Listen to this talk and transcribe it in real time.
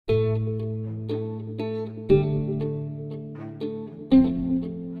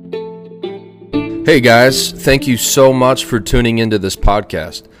Hey guys, thank you so much for tuning into this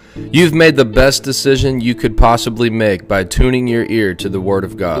podcast. You've made the best decision you could possibly make by tuning your ear to the Word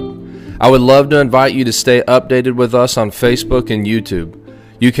of God. I would love to invite you to stay updated with us on Facebook and YouTube.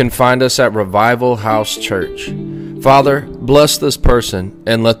 You can find us at Revival House Church. Father, bless this person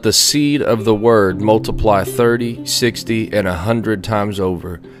and let the seed of the Word multiply 30, 60, and 100 times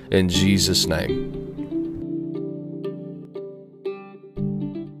over in Jesus' name.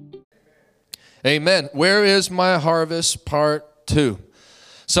 Amen. Where is my harvest? Part 2.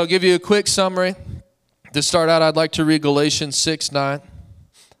 So I'll give you a quick summary. To start out, I'd like to read Galatians 6:9.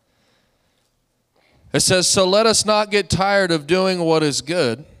 It says, "So let us not get tired of doing what is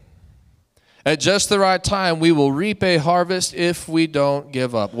good. At just the right time, we will reap a harvest if we don't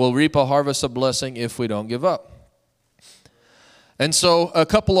give up." We'll reap a harvest of blessing if we don't give up. And so a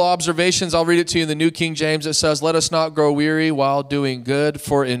couple of observations, I'll read it to you in the New King James. It says, "Let us not grow weary while doing good,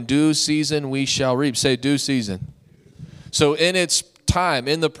 for in due season we shall reap." Say due season. So in its time,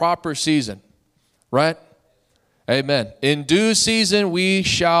 in the proper season, right? Amen. In due season we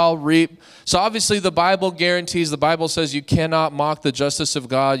shall reap. So obviously the Bible guarantees, the Bible says you cannot mock the justice of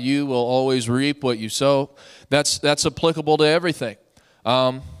God. You will always reap what you sow. That's applicable to everything.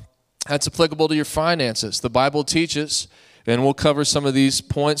 That's applicable to your finances. The Bible teaches, and we'll cover some of these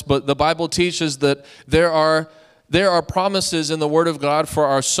points, but the Bible teaches that there are promises in the Word of God for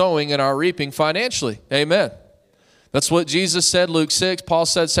our sowing and our reaping financially. Amen. That's what Jesus said, Luke 6. Paul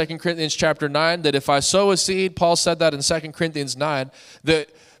said, 2 Corinthians chapter 9, that if I sow a seed, Paul said that in 2 Corinthians 9, that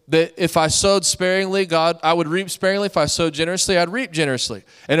if I sowed sparingly, I would reap sparingly. If I sowed generously, I'd reap generously.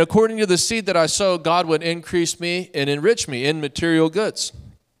 And according to the seed that I sow, God would increase me and enrich me in material goods.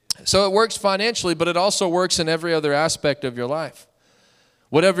 So it works financially, but it also works in every other aspect of your life.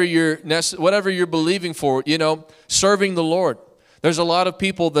 Whatever you're believing for, serving the Lord. There's a lot of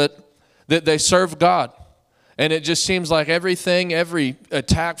people that they serve God, and it just seems like every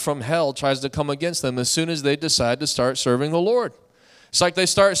attack from hell tries to come against them as soon as they decide to start serving the Lord. It's like they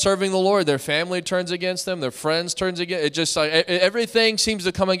start serving the Lord, their family turns against them, their friends turns against. It just like everything seems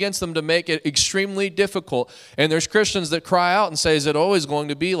to come against them to make it extremely difficult. And there's Christians that cry out and say, "Is it always going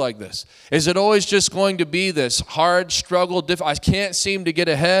to be like this? Is it always just going to be this hard struggle? I can't seem to get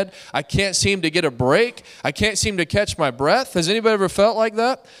ahead. I can't seem to get a break. I can't seem to catch my breath." Has anybody ever felt like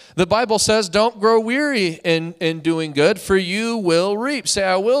that? The Bible says, "Don't grow weary in doing good, for you will reap." Say,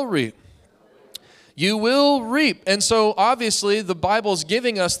 "I will reap." You will reap. And so obviously the Bible's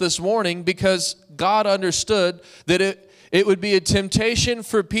giving us this warning because God understood that it would be a temptation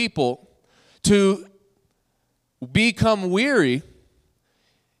for people to become weary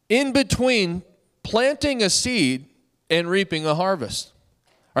in between planting a seed and reaping a harvest.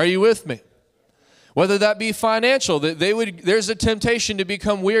 Are you with me? Whether that be financial, there's a temptation to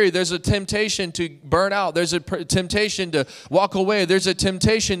become weary. There's a temptation to burn out. There's a temptation to walk away. There's a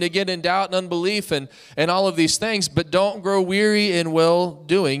temptation to get in doubt and unbelief and all of these things. But don't grow weary in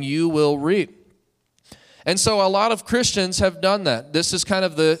well-doing. You will reap. And so a lot of Christians have done that. This is kind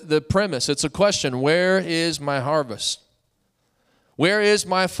of the premise. It's a question. Where is my harvest? Where is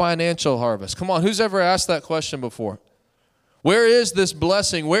my financial harvest? Come on, who's ever asked that question before? Where is this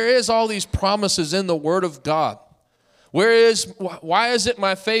blessing? Where is all these promises in the Word of God? Why isn't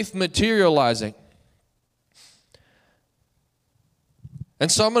my faith materializing?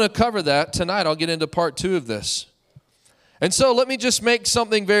 And so I'm going to cover that tonight. I'll get into part 2 of this. And so let me just make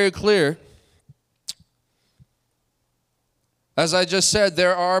something very clear. As I just said,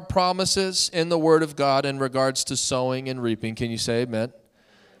 there are promises in the Word of God in regards to sowing and reaping. Can you say amen?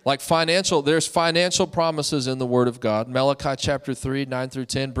 Like there's financial promises in the Word of God. Malachi chapter 3, 9 through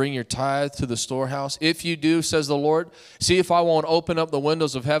 10, "Bring your tithe to the storehouse. If you do, says the Lord, see if I won't open up the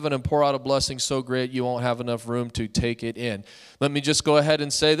windows of heaven and pour out a blessing so great you won't have enough room to take it in." Let me just go ahead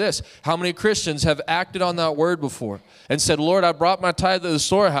and say this. How many Christians have acted on that word before and said, "Lord, I brought my tithe to the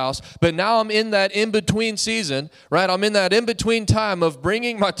storehouse, but now I'm in that in-between season, right? I'm in that in-between time of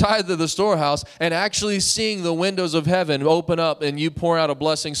bringing my tithe to the storehouse and actually seeing the windows of heaven open up and you pour out a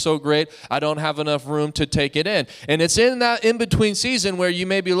blessing so great I don't have enough room to take it in." And it's in that in-between season where you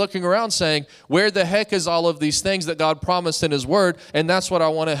may be looking around saying, where the heck is all of these things that God promised in His Word? And that's what I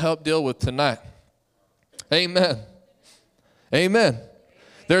want to help deal with tonight. Amen. Amen.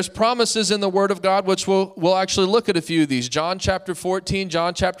 There's promises in the Word of God, which we'll actually look at a few of these. John chapter 14,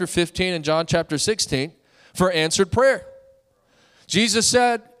 John chapter 15, and John chapter 16 for answered prayer. Jesus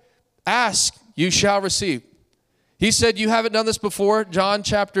said, "Ask, you shall receive." He said, "You haven't done this before," John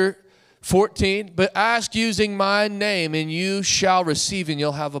chapter 14, "but ask using my name, and you shall receive, and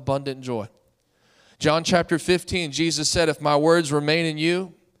you'll have abundant joy." John chapter 15, Jesus said, "If my words remain in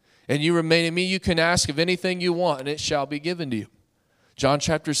you, and you remain in me, you can ask of anything you want, and it shall be given to you. John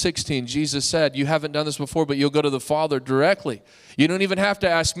chapter 16, Jesus said, you haven't done this before, but you'll go to the Father directly. You don't even have to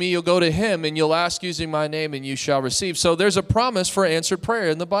ask me. You'll go to him, and you'll ask using my name, and you shall receive. So there's a promise for answered prayer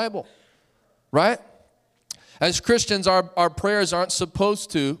in the Bible, right? As Christians, our prayers aren't supposed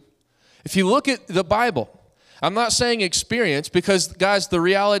to. If you look at the Bible, I'm not saying experience, because, guys, the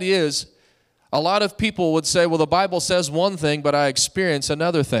reality is a lot of people would say, well, the Bible says one thing, but I experience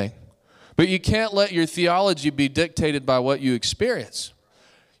another thing. But you can't let your theology be dictated by what you experience.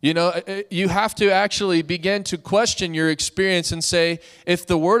 You know, you have to actually begin to question your experience and say, if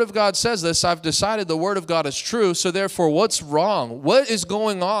the Word of God says this, I've decided the Word of God is true, so therefore what's wrong? What is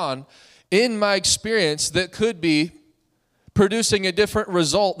going on in my experience that could be producing a different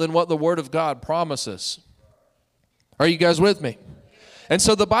result than what the Word of God promises? Are you guys with me? And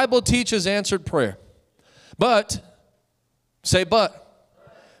so the Bible teaches answered prayer. But, say but.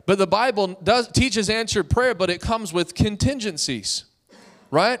 But the Bible teaches answered prayer, but it comes with contingencies,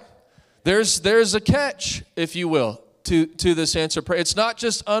 right? There's a catch, if you will, to this answered prayer. It's not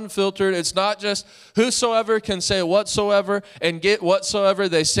just unfiltered. It's not just whosoever can say whatsoever and get whatsoever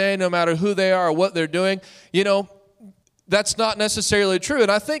they say, no matter who they are or what they're doing. You know, that's not necessarily true.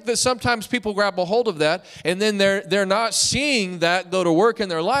 And I think that sometimes people grab a hold of that, and then they're not seeing that go to work in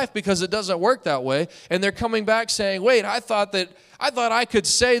their life because it doesn't work that way. And they're coming back saying, wait, I thought I could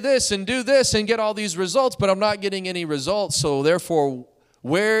say this and do this and get all these results, but I'm not getting any results. So therefore,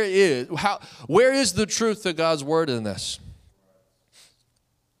 where is the truth of God's word in this?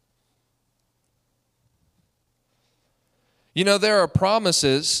 You know, there are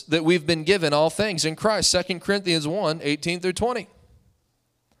promises that we've been given all things in Christ. 2 Corinthians 1, 18 through 20.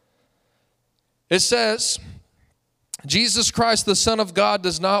 It says, Jesus Christ, the Son of God,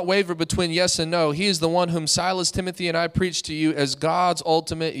 does not waver between yes and no. He is the one whom Silas, Timothy, and I preach to you as God's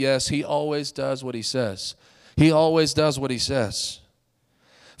ultimate yes. He always does what he says. He always does what he says.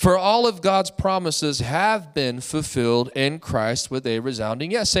 For all of God's promises have been fulfilled in Christ with a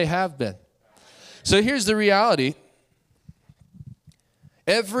resounding yes. They have been. So here's the reality.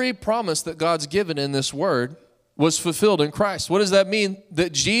 Every promise that God's given in this word was fulfilled in Christ. What does that mean?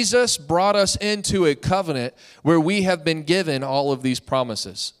 That Jesus brought us into a covenant where we have been given all of these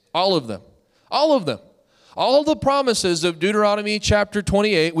promises. All of them. All of them. All of the promises of Deuteronomy chapter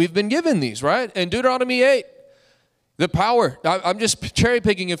 28, we've been given these, right? And Deuteronomy 8, the power. I'm just cherry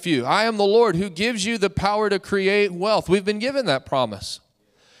picking a few. I am the Lord who gives you the power to create wealth. We've been given that promise.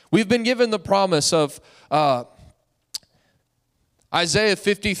 We've been given the promise of Isaiah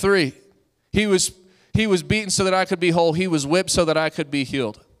 53, he was beaten so that I could be whole. He was whipped so that I could be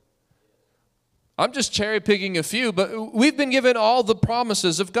healed. I'm just cherry picking a few, but we've been given all the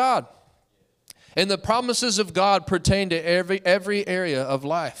promises of God. And the promises of God pertain to every area of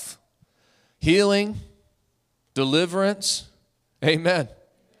life. Healing, deliverance, amen.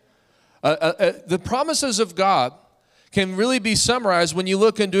 The promises of God can really be summarized when you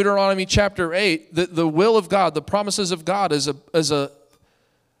look in Deuteronomy chapter 8, the will of God, the promises of God is a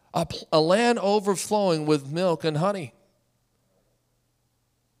land overflowing with milk and honey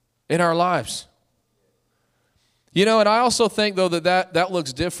in our lives. You know, and I also think, though, that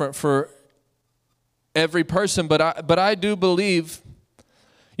looks different for every person, but I do believe,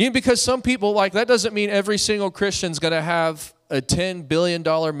 you know, because some people, like, that doesn't mean every single Christian's going to have a $10 billion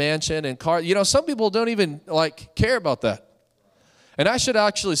mansion and car. You know, some people don't even, like, care about that. And I should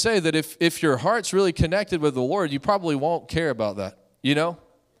actually say that if your heart's really connected with the Lord, you probably won't care about that, you know?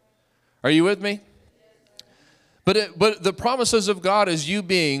 Are you with me? But the promises of God is you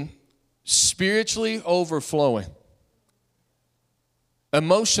being spiritually overflowing,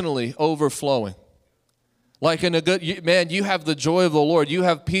 emotionally overflowing. Like in a good, man, you have the joy of the Lord. You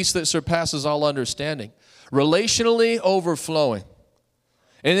have peace that surpasses all understanding. Relationally overflowing.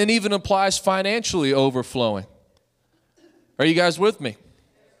 And it even applies financially overflowing. Are you guys with me?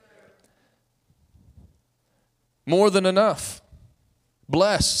 More than enough.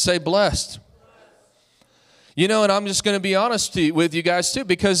 Blessed. Say blessed. You know, and I'm just going to be honest with you guys too,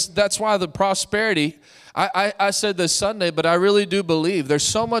 because that's why the prosperity, I said this Sunday, but I really do believe there's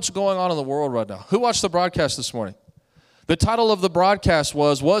so much going on in the world right now. Who watched the broadcast this morning? The title of the broadcast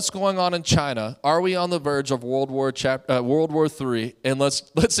was, What's Going On in China? Are we on the verge of World War III? And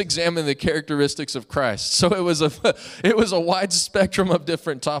let's examine the characteristics of Christ. So it was a wide spectrum of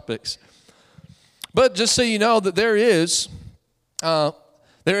different topics. But just so you know that there is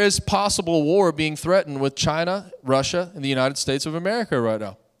possible war being threatened with China, Russia, and the United States of America right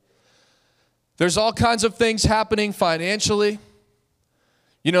now. There's all kinds of things happening financially.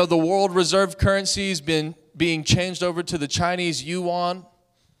 You know, the world reserve currency has been being changed over to the Chinese yuan.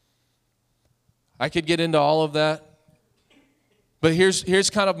 I could get into all of that. But here's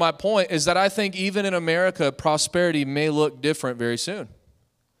kind of my point, is that I think even in America, prosperity may look different very soon.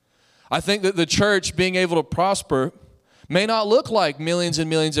 I think that the church being able to prosper may not look like millions and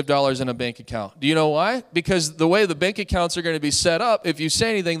millions of dollars in a bank account. Do you know why? Because the way the bank accounts are going to be set up, if you say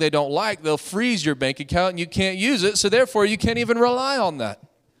anything they don't like, they'll freeze your bank account and you can't use it, so therefore you can't even rely on that.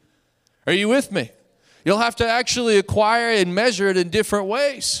 Are you with me? You'll have to actually acquire and measure it in different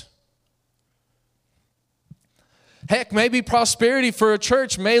ways. Heck, maybe prosperity for a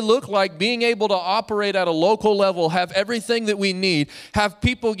church may look like being able to operate at a local level, have everything that we need, have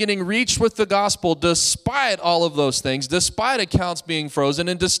people getting reached with the gospel despite all of those things, despite accounts being frozen,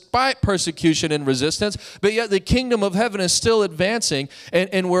 and despite persecution and resistance, but yet the kingdom of heaven is still advancing,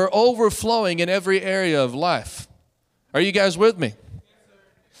 and we're overflowing in every area of life. Are you guys with me?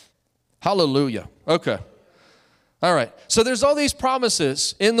 Hallelujah. Okay. All right. So there's all these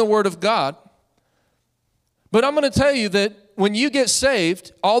promises in the Word of God. But I'm going to tell you that when you get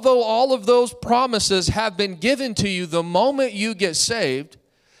saved, although all of those promises have been given to you the moment you get saved,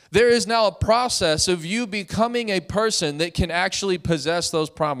 there is now a process of you becoming a person that can actually possess those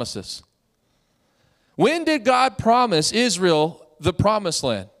promises. When did God promise Israel the promised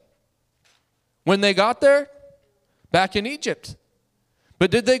land? When they got there? Back in Egypt.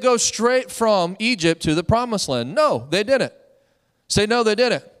 But did they go straight from Egypt to the promised land? No, they didn't. Say no, they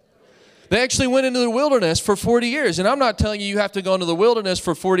didn't. They actually went into the wilderness for 40 years. And I'm not telling you you have to go into the wilderness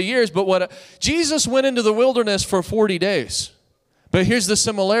for 40 years, but Jesus went into the wilderness for 40 days. But here's the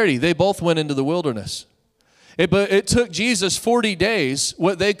similarity. They both went into the wilderness. But it took Jesus 40 days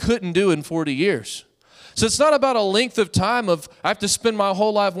what they couldn't do in 40 years. So it's not about a length of time of I have to spend my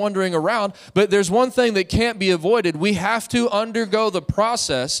whole life wandering around, but there's one thing that can't be avoided. We have to undergo the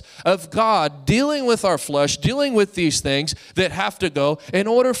process of God dealing with our flesh, dealing with these things that have to go in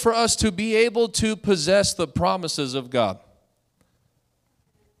order for us to be able to possess the promises of God.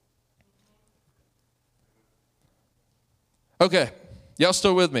 Okay, y'all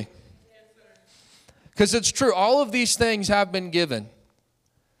still with me? Because it's true, all of these things have been given.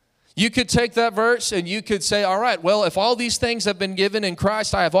 You could take that verse and you could say, all right, well, if all these things have been given in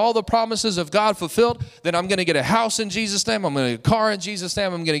Christ, I have all the promises of God fulfilled, then I'm going to get a house in Jesus' name, I'm going to get a car in Jesus'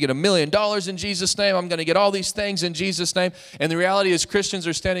 name, I'm going to get $1 million in Jesus' name, I'm going to get all these things in Jesus' name. And the reality is Christians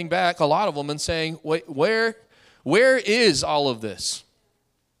are standing back, a lot of them, and saying, wait, where is all of this?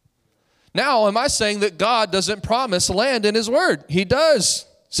 Now, am I saying that God doesn't promise land in His Word? He does.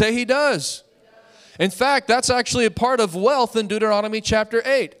 Say He does. In fact, that's actually a part of wealth in Deuteronomy chapter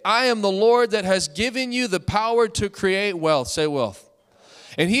 8. I am the Lord that has given you the power to create wealth. Say wealth.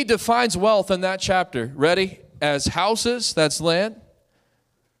 And He defines wealth in that chapter. Ready? As houses, that's land,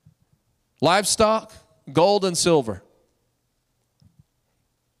 livestock, gold, and silver.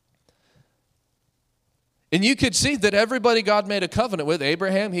 And you could see that everybody God made a covenant with,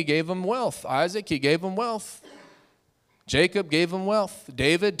 Abraham, He gave him wealth. Isaac, He gave him wealth. Jacob gave him wealth.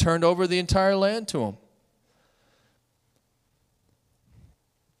 David turned over the entire land to him.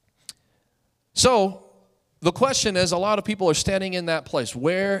 So the question is, a lot of people are standing in that place.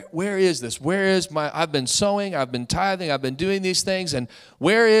 Where is this? Where is I've been sowing, I've been tithing, I've been doing these things, and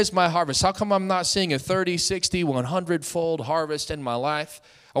where is my harvest? How come I'm not seeing a 30, 60, 100-fold harvest in my life?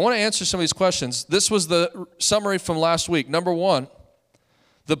 I want to answer some of these questions. This was the summary from last week. Number one,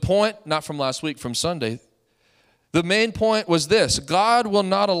 the point, not from last week, from Sunday. The main point was this: God will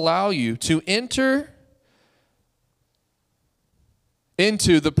not allow you to enter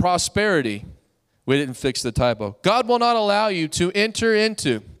into the prosperity. We didn't fix the typo. God will not allow you to enter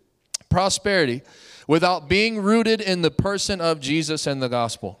into prosperity without being rooted in the person of Jesus and the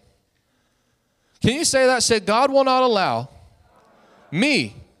gospel. Can you say that? Say, God will not allow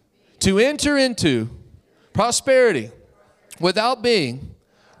me to enter into prosperity without being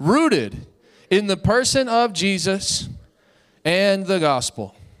rooted in the person of Jesus and the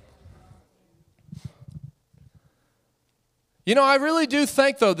gospel. You know, I really do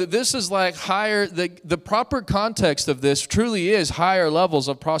think, though, that this is like higher, the proper context of this truly is higher levels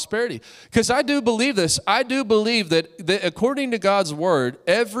of prosperity. Because I do believe this. I do believe that according to God's word,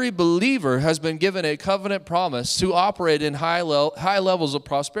 every believer has been given a covenant promise to operate in high levels of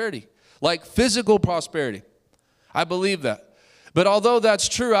prosperity, like physical prosperity. I believe that. But although that's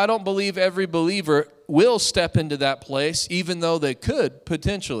true, I don't believe every believer will step into that place, even though they could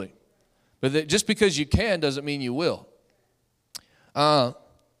potentially. But just because you can doesn't mean you will.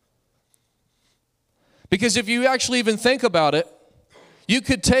 Because if you actually even think about it, you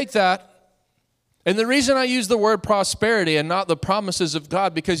could take that And the reason I use the word prosperity and not the promises of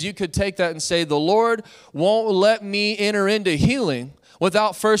God, because you could take that and say, the Lord won't let me enter into healing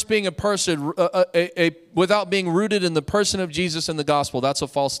without first being a person, without being rooted in the person of Jesus and the gospel. That's a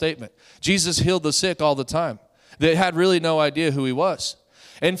false statement. Jesus healed the sick all the time. They had really no idea who he was.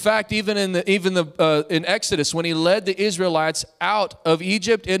 In fact, even in Exodus, when he led the Israelites out of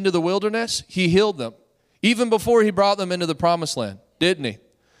Egypt into the wilderness, he healed them. Even before he brought them into the promised land, didn't he?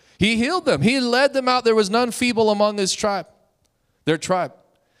 He healed them. He led them out. There was none feeble among his tribe, their tribe.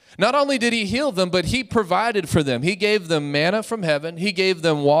 Not only did he heal them, but he provided for them. He gave them manna from heaven. He gave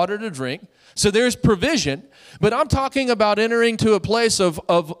them water to drink. So there's provision. But I'm talking about entering to a place of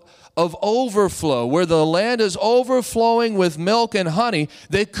overflow, where the land is overflowing with milk and honey.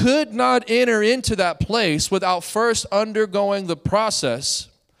 They could not enter into that place without first undergoing the process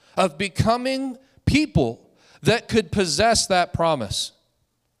of becoming people that could possess that promise.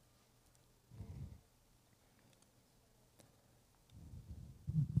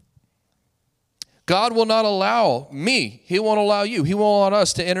 God will not allow me, he won't allow you, he won't allow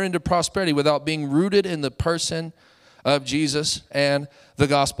us to enter into prosperity without being rooted in the person of Jesus and the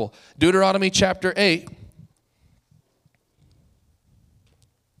gospel. Deuteronomy chapter 8.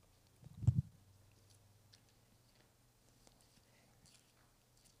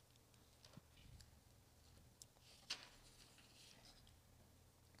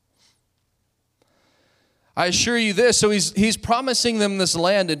 I assure you this. So he's promising them this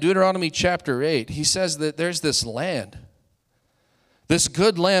land in Deuteronomy chapter 8. He says that there's this land, this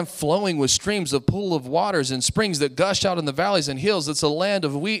good land flowing with streams, a pool of waters and springs that gush out in the valleys and hills. It's a land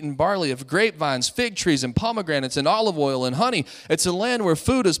of wheat and barley, of grapevines, fig trees, and pomegranates, and olive oil and honey. It's a land where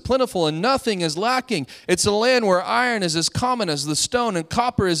food is plentiful and nothing is lacking. It's a land where iron is as common as the stone and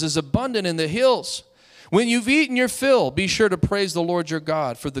copper is as abundant in the hills. When you've eaten your fill, be sure to praise the Lord your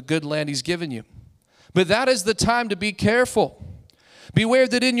God for the good land he's given you. But that is the time to be careful. Beware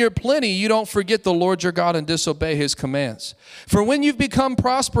that in your plenty you don't forget the Lord your God and disobey his commands. For when you've become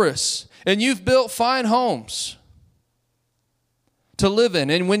prosperous and you've built fine homes to live in,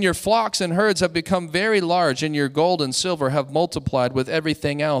 and when your flocks and herds have become very large and your gold and silver have multiplied with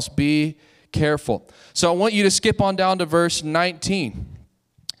everything else, be careful. So I want you to skip on down to verse 19.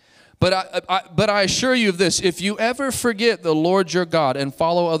 But I assure you of this, if you ever forget the Lord your God and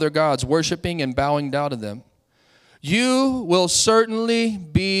follow other gods, worshiping and bowing down to them, you will certainly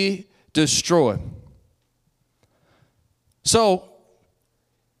be destroyed. So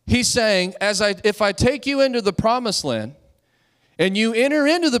he's saying, if I take you into the promised land, and you enter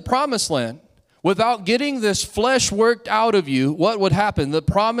into the promised land without getting this flesh worked out of you, what would happen? The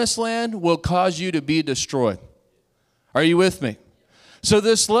promised land will cause you to be destroyed. Are you with me? So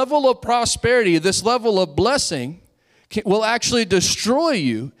this level of prosperity, this level of blessing will actually destroy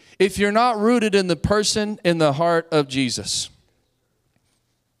you if you're not rooted in the person, in the heart of Jesus.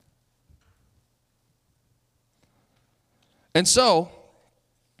 And so,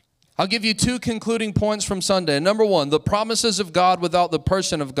 I'll give you two concluding points from Sunday. Number one, the promises of God without the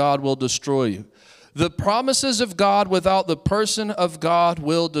person of God will destroy you. The promises of God without the person of God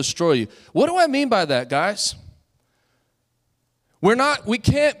will destroy you. What do I mean by that, guys? We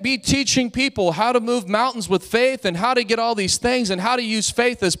can't be teaching people how to move mountains with faith and how to get all these things and how to use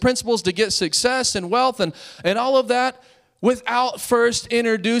faith as principles to get success and wealth and all of that without first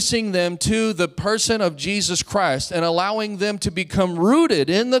introducing them to the person of Jesus Christ and allowing them to become rooted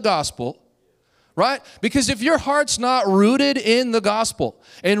in the gospel, right? Because if your heart's not rooted in the gospel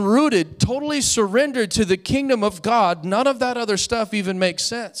and rooted, totally surrendered to the kingdom of God, none of that other stuff even makes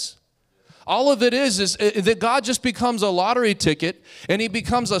sense. All of it is that God just becomes a lottery ticket, and he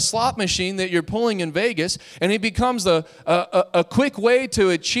becomes a slot machine that you're pulling in Vegas, and he becomes a quick way to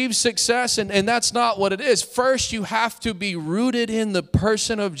achieve success, and that's not what it is. First, you have to be rooted in the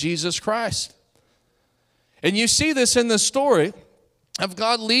person of Jesus Christ. And you see this in the story of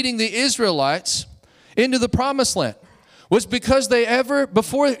God leading the Israelites into the promised land. Was because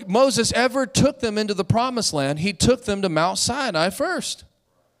before Moses ever took them into the promised land, he took them to Mount Sinai first.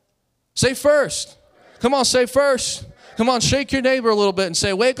 Say first. Come on, say first. Come on, shake your neighbor a little bit and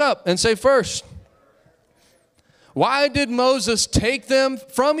say, wake up, and say first. Why did Moses take them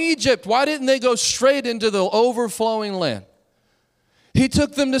from Egypt? Why didn't they go straight into the overflowing land? He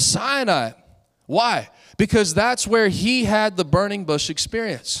took them to Sinai. Why? Because that's where he had the burning bush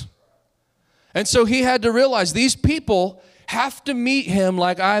experience. And so he had to realize these people have to meet him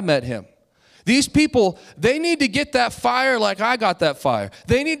like I met him. These people, they need to get that fire like I got that fire.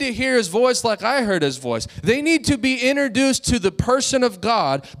 They need to hear his voice like I heard his voice. They need to be introduced to the person of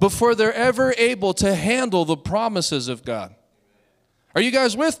God before they're ever able to handle the promises of God. Are you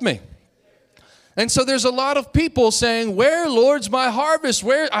guys with me? And so there's a lot of people saying, where, Lord's my harvest?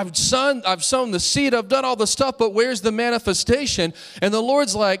 Where I've sown the seed, I've done all the stuff, but where's the manifestation? And the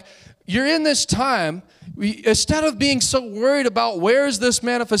Lord's like, you're in this time, instead of being so worried about where's this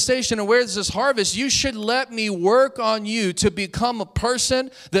manifestation and where's this harvest, you should let me work on you to become a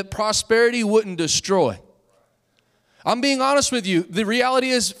person that prosperity wouldn't destroy. I'm being honest with you. The reality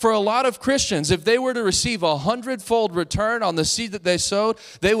is, for a lot of Christians, if they were to receive 100-fold return on the seed that they sowed,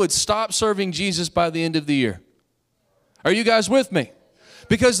 they would stop serving Jesus by the end of the year. Are you guys with me?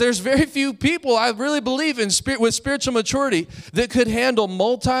 Because there's very few people, I really believe, with spiritual maturity that could handle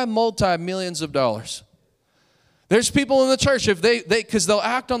multi-millions of dollars. There's people in the church, if because they'll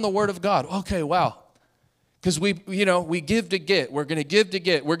act on the word of God. Okay, wow. Because we give to get. We're going to give to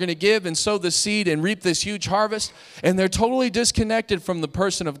get. We're going to give and sow the seed and reap this huge harvest. And they're totally disconnected from the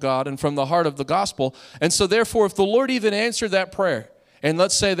person of God and from the heart of the gospel. And so therefore, if the Lord even answered that prayer, and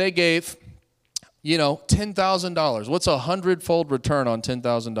let's say they gave, $10,000. What's a 100-fold return on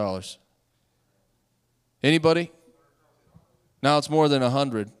 $10,000? Anybody? Now it's more than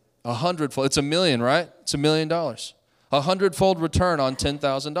 100. 100-fold. It's $1 million, right? It's $1 million. A 100-fold return on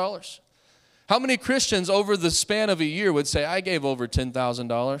 $10,000. How many Christians over the span of a year would say, I gave over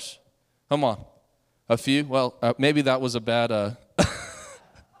 $10,000? Come on. A few? Well, maybe that was a bad... I'm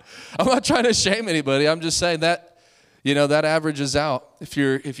not trying to shame anybody. I'm just saying that, that averages out. If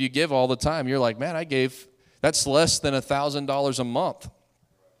you give all the time, you're like, man, that's less than $1,000 a month.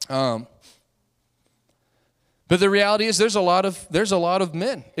 But the reality is there's a lot of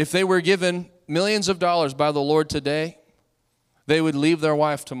men. If they were given millions of dollars by the Lord today, they would leave their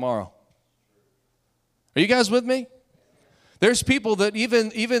wife tomorrow. Are you guys with me? There's people that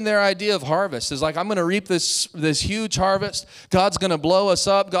even their idea of harvest is like, I'm going to reap this huge harvest. God's going to blow us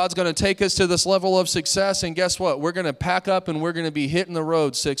up. God's going to take us to this level of success. And guess what? We're going to pack up and we're going to be hitting the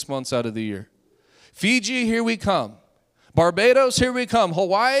road 6 months out of the year. Fiji, here we come. Barbados, here we come.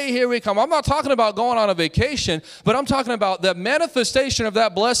 Hawaii, here we come. I'm not talking about going on a vacation, but I'm talking about the manifestation of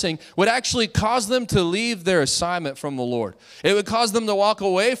that blessing would actually cause them to leave their assignment from the Lord. It would cause them to walk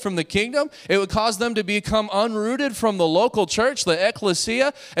away from the kingdom. It would cause them to become unrooted from the local church, the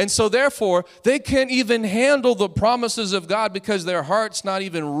ecclesia, and so therefore they can't even handle the promises of God because their heart's not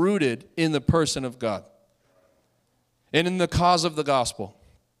even rooted in the person of God and in the cause of the gospel.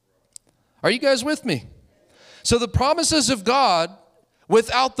 Are you guys with me? So the promises of God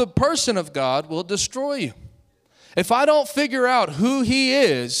without the person of God will destroy you. If I don't figure out who He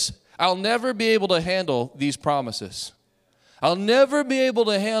is, I'll never be able to handle these promises. I'll never be able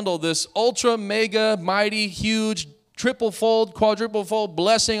to handle this ultra, mega, mighty, huge, triple-fold, quadruple-fold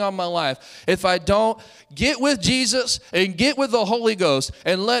blessing on my life if I don't get with Jesus and get with the Holy Ghost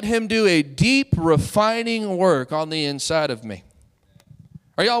and let Him do a deep, refining work on the inside of me.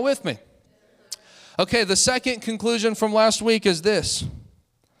 Are y'all with me? Okay, the second conclusion from last week is this.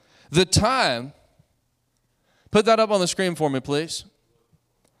 The time, put that up on the screen for me, please.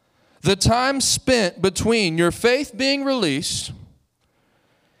 The time spent between your faith being released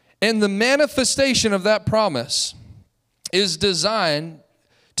and the manifestation of that promise is designed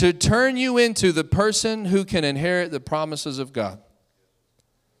to turn you into the person who can inherit the promises of God.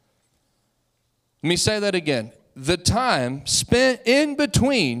 Let me say that again. The time spent in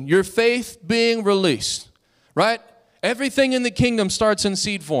between your faith being released, right? Everything in the kingdom starts in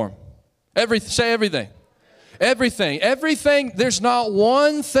seed form. Say everything. Everything. There's not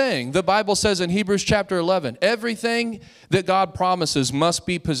one thing, the Bible says in Hebrews chapter 11, everything that God promises must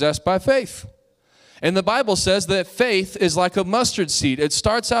be possessed by faith. And the Bible says that faith is like a mustard seed. It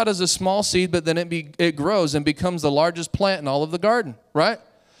starts out as a small seed, but then it grows and becomes the largest plant in all of the garden, right?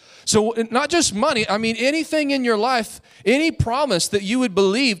 So not just money, I mean anything in your life, any promise that you would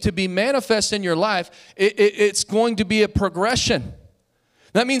believe to be manifest in your life, it's going to be a progression.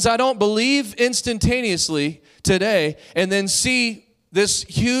 That means I don't believe instantaneously today and then see this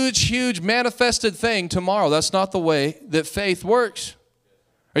huge manifested thing tomorrow. That's not the way that faith works.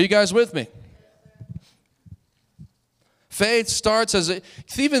 Are you guys with me? Faith starts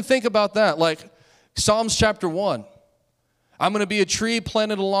even think about that, like Psalms chapter 1. I'm going to be a tree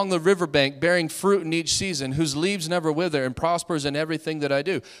planted along the riverbank, bearing fruit in each season, whose leaves never wither and prospers in everything that I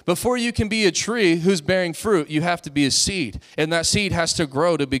do. Before you can be a tree who's bearing fruit, you have to be a seed, and that seed has to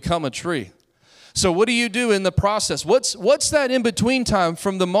grow to become a tree. So what do you do in the process? What's that in-between time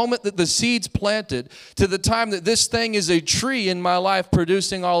from the moment that the seed's planted to the time that this thing is a tree in my life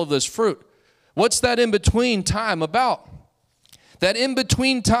producing all of this fruit? What's that in-between time about? That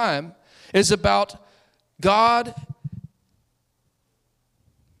in-between time is about God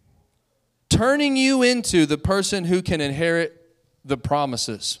turning you into the person who can inherit the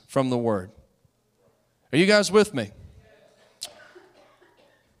promises from the Word. Are you guys with me?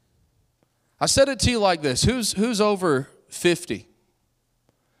 I said it to you like this. Who's over 50?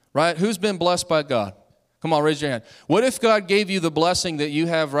 Right? Who's been blessed by God? Come on, raise your hand. What if God gave you the blessing that you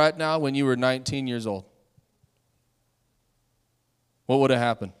have right now when you were 19 years old? What would have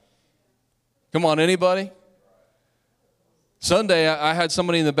happened? Come on, anybody? Sunday, I had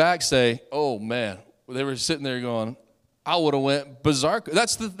somebody in the back say, oh, man. They were sitting there going, I would have went berserk.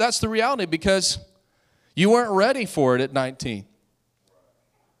 That's the reality, because you weren't ready for it at 19.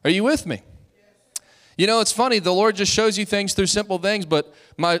 Are you with me? You know, it's funny. The Lord just shows you things through simple things, but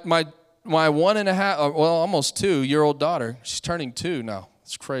my 1.5, well, almost 2-year-old daughter, she's turning 2 now.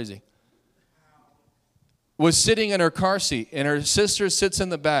 It's crazy. Was sitting in her car seat, and her sister sits in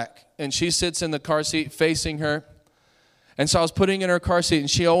the back, and she sits in the car seat facing her. And so I was putting in her car seat, and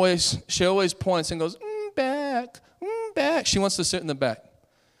she always points and goes, back, back. She wants to sit in the back.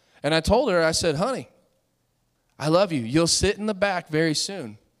 And I told her, I said, honey, I love you. You'll sit in the back very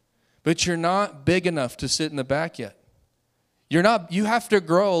soon, but you're not big enough to sit in the back yet. You have to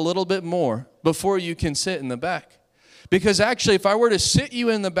grow a little bit more before you can sit in the back. Because actually, if I were to sit you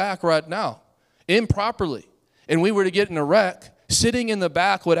in the back right now, improperly, and we were to get in a wreck, sitting in the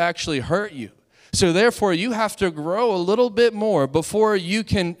back would actually hurt you. So therefore, you have to grow a little bit more before you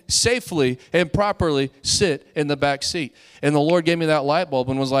can safely and properly sit in the back seat. And the Lord gave me that light bulb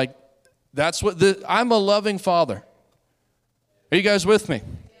and was like, I'm a loving Father. Are you guys with me?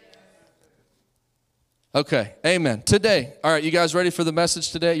 Okay, amen. Today, all right, you guys ready for the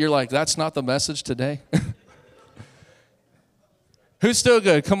message today? You're like, that's not the message today? Who's still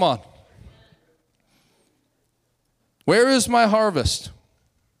good? Come on. Where is my harvest?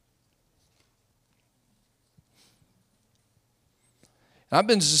 I've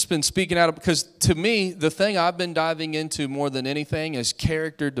just been speaking out because to me, the thing I've been diving into more than anything is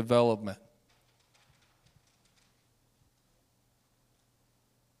character development.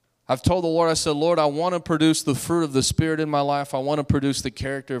 I've told the Lord, I said, Lord, I want to produce the fruit of the Spirit in my life. I want to produce the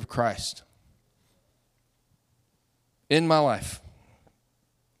character of Christ in my life.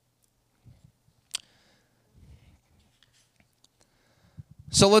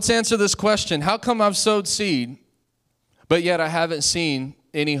 So let's answer this question. How come I've sowed seed, but yet I haven't seen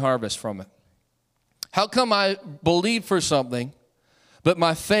any harvest from it? How come I believed for something, but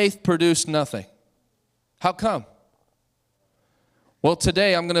my faith produced nothing? How come? Well,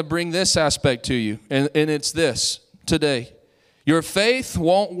 today I'm going to bring this aspect to you, and it's this today. Your faith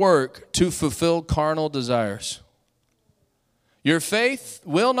won't work to fulfill carnal desires. Your faith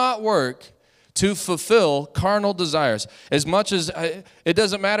will not work to fulfill carnal desires. As much as it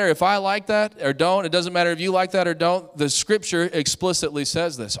doesn't matter if I like that or don't, it doesn't matter if you like that or don't, the Scripture explicitly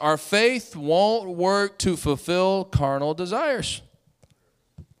says this. Our faith won't work to fulfill carnal desires.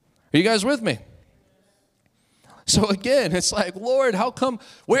 Are you guys with me? So again, it's like, Lord, how come,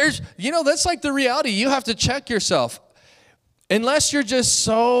 that's like the reality. You have to check yourself. Unless you're just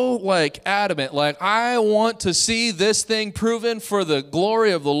so adamant, I want to see this thing proven for the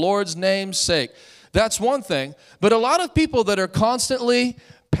glory of the Lord's name's sake. That's one thing. But a lot of people that are constantly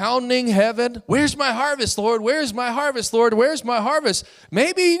pounding heaven, where's my harvest, Lord? Where's my harvest, Lord? Where's my harvest?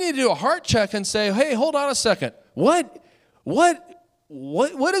 Maybe you need to do a heart check and say, hey, hold on a second. What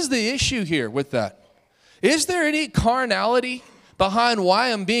is the issue here with that? Is there any carnality behind why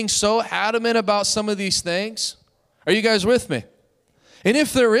I'm being so adamant about some of these things? Are you guys with me? And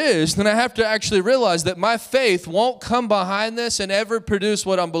if there is, then I have to actually realize that my faith won't come behind this and ever produce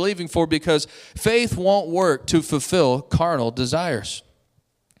what I'm believing for, because faith won't work to fulfill carnal desires.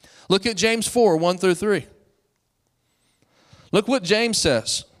 Look at James 4, 1 through 3. Look what James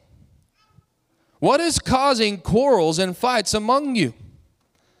says. What is causing quarrels and fights among you?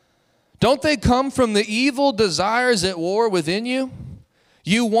 Don't they come from the evil desires at war within you?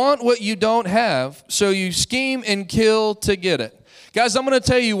 You want what you don't have, so you scheme and kill to get it. Guys, I'm going to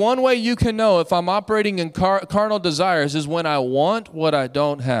tell you one way you can know if I'm operating in carnal desires is when I want what I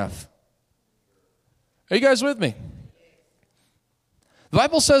don't have. Are you guys with me? The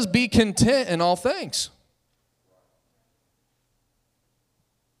Bible says be content in all things.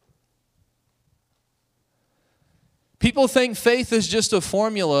 People think faith is just a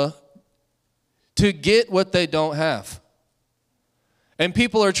formula to get what they don't have. And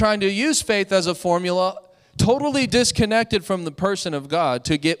people are trying to use faith as a formula, totally disconnected from the person of God,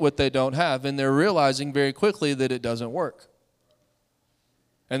 to get what they don't have. And they're realizing very quickly that it doesn't work.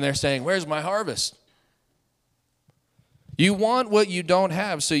 And they're saying, where's my harvest? You want what you don't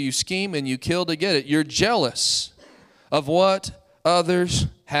have, so you scheme and you kill to get it. You're jealous of what others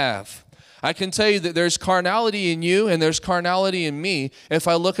have. I can tell you that there's carnality in you and there's carnality in me if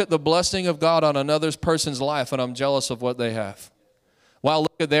I look at the blessing of God on another person's life and I'm jealous of what they have. Wow,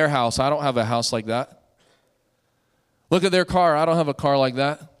 look at their house. I don't have a house like that. Look at their car. I don't have a car like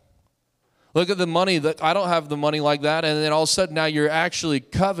that. Look at the money. I don't have the money like that. And then all of a sudden now you're actually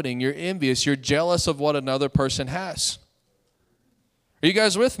coveting. You're envious. You're jealous of what another person has. Are you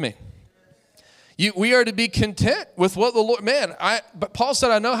guys with me? We are to be content with what the Lord, but Paul said,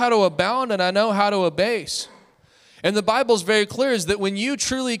 I know how to abound and I know how to abase. And the Bible is very clear is that when you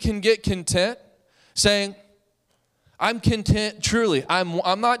truly can get content, saying, I'm content truly.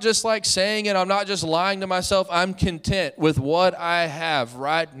 I'm not just like saying it. I'm not just lying to myself. I'm content with what I have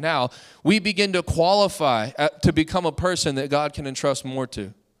right now. We begin to qualify to become a person that God can entrust more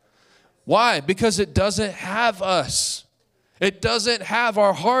to. Why? Because it doesn't have us. It doesn't have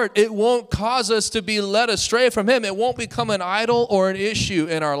our heart. It won't cause us to be led astray from Him. It won't become an idol or an issue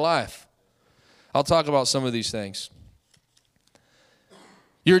in our life. I'll talk about some of these things.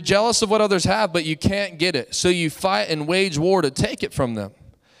 You're jealous of what others have, but you can't get it. So you fight and wage war to take it from them.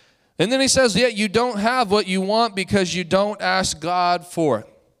 And then he says, yet you don't have what you want because you don't ask God for it.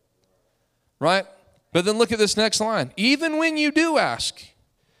 Right? But then look at this next line. Even when you do ask,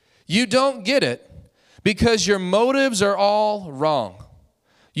 you don't get it because your motives are all wrong.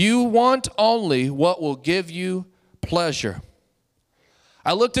 You want only what will give you pleasure.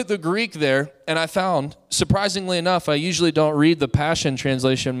 I looked at the Greek there, and I found, surprisingly enough, I usually don't read the Passion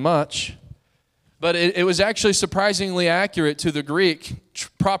Translation much, but it was actually surprisingly accurate to the Greek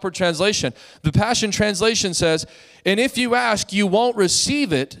proper translation. The Passion Translation says, and if you ask, you won't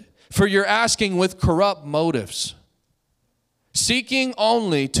receive it, for you're asking with corrupt motives, seeking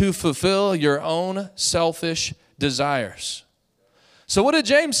only to fulfill your own selfish desires. So what did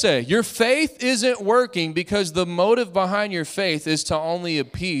James say? Your faith isn't working because the motive behind your faith is to only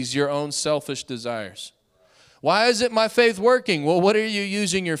appease your own selfish desires. Why isn't my faith working? Well, what are you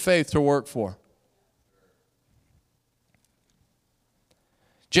using your faith to work for?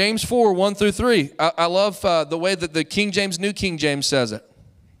 James 4, 1 through 3. I love the way that the King James, New King James says it.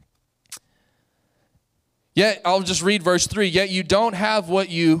 Yet, I'll just read verse 3. Yet you don't have what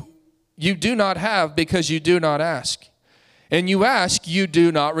you do not have because you do not ask. And you ask, you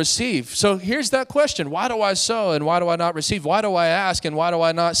do not receive. So here's that question. Why do I sow and why do I not receive? Why do I ask and why do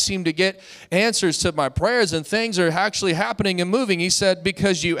I not seem to get answers to my prayers and things are actually happening and moving? He said,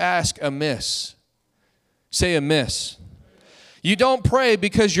 because you ask amiss. Say amiss. You don't pray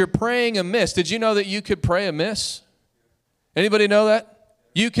because you're praying amiss. Did you know that you could pray amiss? Anybody know that?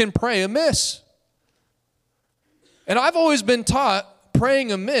 You can pray amiss. And I've always been taught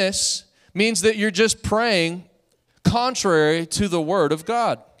praying amiss means that you're just praying contrary to the Word of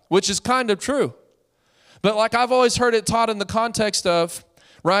God, which is kind of true. But like I've always heard it taught in the context of,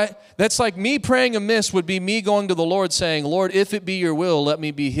 right, that's like me praying amiss would be me going to the Lord saying, Lord, if it be your will, let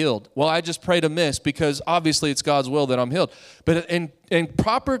me be healed. Well, I just prayed amiss because obviously it's God's will that I'm healed. But in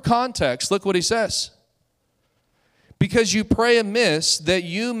proper context, look what he says. Because you pray amiss that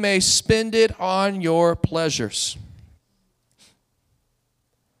you may spend it on your pleasures.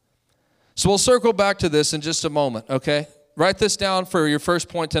 So we'll circle back to this in just a moment, okay? Write this down for your first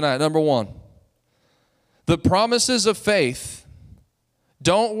point tonight. Number one, the promises of faith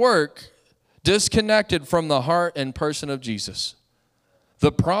don't work disconnected from the heart and person of Jesus.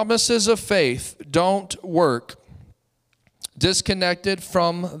 The promises of faith don't work disconnected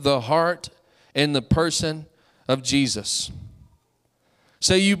from the heart and the person of Jesus.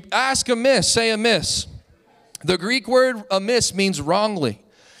 So you ask amiss, say amiss. The Greek word amiss means wrongly.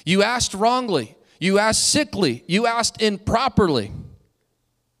 You asked wrongly. You asked sickly. You asked improperly.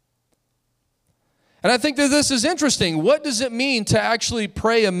 And I think that this is interesting. What does it mean to actually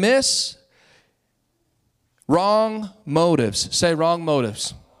pray amiss? Wrong motives. Say wrong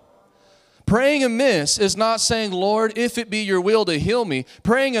motives. Praying amiss is not saying, Lord, if it be your will to heal me.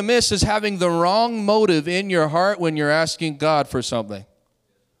 Praying amiss is having the wrong motive in your heart when you're asking God for something.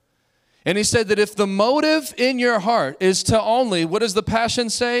 And he said that if the motive in your heart is to only, what does the Passion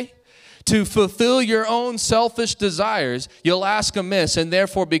say? To fulfill your own selfish desires, you'll ask amiss, and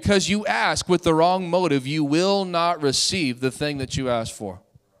therefore because you ask with the wrong motive, you will not receive the thing that you asked for.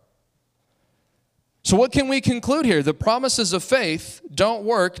 So what can we conclude here? The promises of faith don't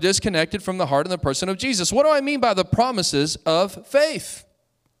work disconnected from the heart and the person of Jesus. What do I mean by the promises of faith?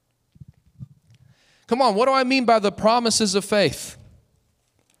 Come on, what do I mean by the promises of faith?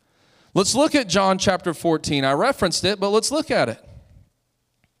 Let's look at John chapter 14. I referenced it, but let's look at it.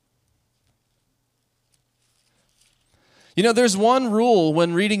 You know, there's one rule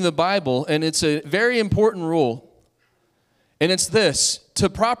when reading the Bible, and it's a very important rule. And it's this: to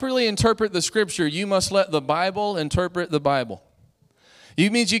properly interpret the Scripture, you must let the Bible interpret the Bible.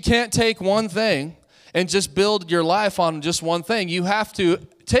 It means you can't take one thing and just build your life on just one thing. You have to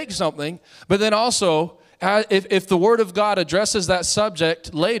take something, but then also, if the Word of God addresses that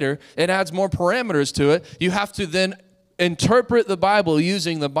subject later, it adds more parameters to it. You have to then interpret the Bible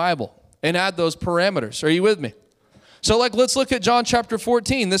using the Bible and add those parameters. Are you with me? So let's look at John chapter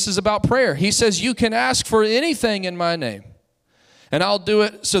 14. This is about prayer. He says, you can ask for anything in my name, and I'll do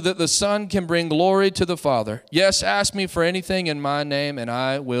it so that the Son can bring glory to the Father. Yes, ask me for anything in my name, and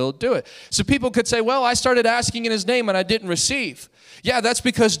I will do it. So people could say, well, I started asking in his name, and I didn't receive. Yeah, that's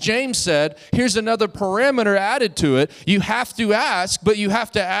because James said, here's another parameter added to it. You have to ask, but you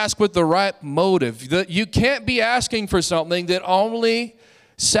have to ask with the right motive. You can't be asking for something that only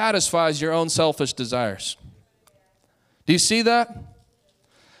satisfies your own selfish desires. Do you see that?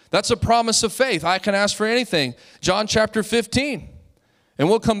 That's a promise of faith. I can ask for anything. John chapter 15. And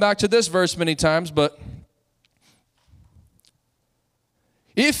we'll come back to this verse many times, but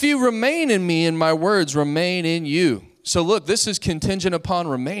if you remain in me and my words remain in you. So look, this is contingent upon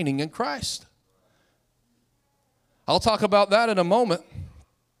remaining in Christ. I'll talk about that in a moment.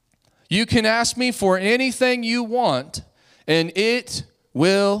 You can ask me for anything you want, and it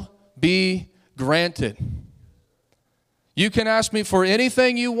will be granted. You can ask me for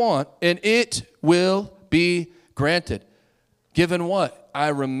anything you want, and it will be granted. Given what? I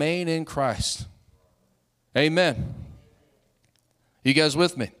remain in Christ. Amen. You guys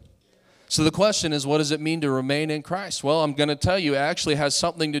with me? So the question is, what does it mean to remain in Christ? Well, I'm going to tell you, it actually has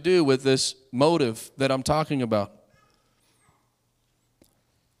something to do with this motive that I'm talking about.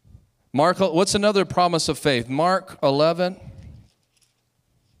 Mark, what's another promise of faith? Mark 11.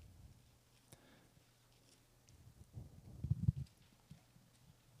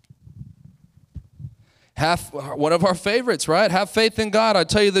 One of our favorites, right? Have faith in God. I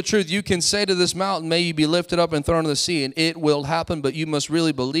tell you the truth. You can say to this mountain, may you be lifted up and thrown into the sea, and it will happen, but you must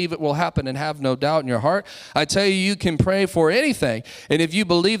really believe it will happen and have no doubt in your heart. I tell you, you can pray for anything, and if you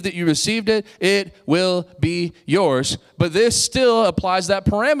believe that you received it, it will be yours. But this still applies that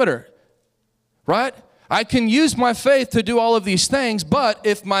parameter, right? I can use my faith to do all of these things, but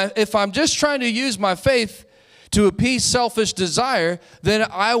if I'm just trying to use my faith to appease selfish desire, then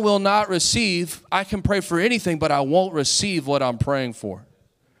I will not receive. I can pray for anything, but I won't receive what I'm praying for.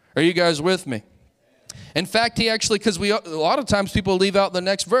 Are you guys with me? In fact, he actually, because a lot of times people leave out the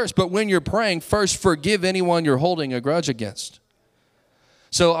next verse, but when you're praying, first forgive anyone you're holding a grudge against.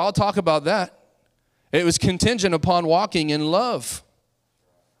 So I'll talk about that. It was contingent upon walking in love.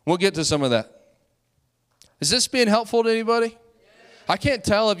 We'll get to some of that. Is this being helpful to anybody? I can't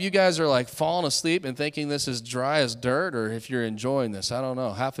tell if you guys are like falling asleep and thinking this is dry as dirt, or if you're enjoying this. I don't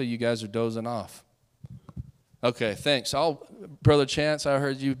know. Half of you guys are dozing off. Okay, thanks. Brother Chance, I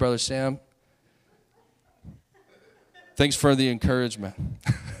heard you. Brother Sam. Thanks for the encouragement.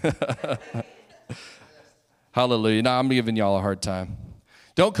 Hallelujah. No, I'm giving y'all a hard time.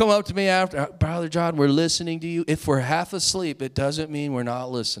 Don't come up to me after, Brother John, we're listening to you. If we're half asleep, it doesn't mean we're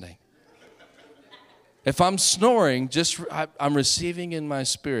not listening. If I'm snoring, I'm receiving in my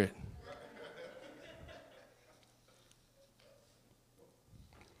spirit.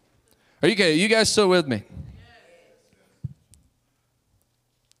 Are you okay? You guys still with me?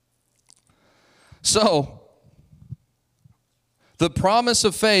 So, the promise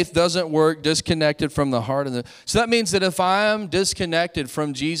of faith doesn't work disconnected from the heart. So that means that if I'm disconnected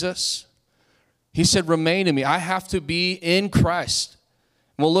from Jesus, he said, remain in me. I have to be in Christ.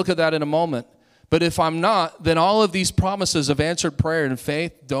 And we'll look at that in a moment. But if I'm not, then all of these promises of answered prayer and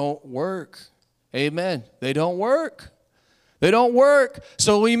faith don't work. Amen. They don't work. They don't work.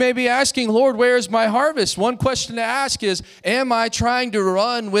 So we may be asking, Lord, where is my harvest? One question to ask is, am I trying to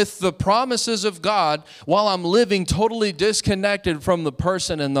run with the promises of God while I'm living totally disconnected from the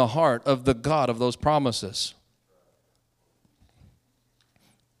person and the heart of the God of those promises?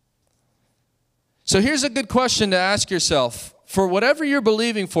 So here's a good question to ask yourself. For whatever you're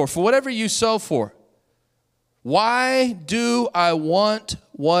believing for whatever you sow for, why do I want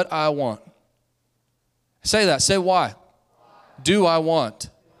what I want? Say that. Say why. Do I want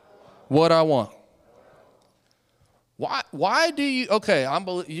what I want? Why do you, okay,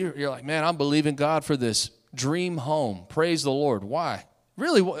 you're like, man, I'm believing God for this dream home. Praise the Lord. Why?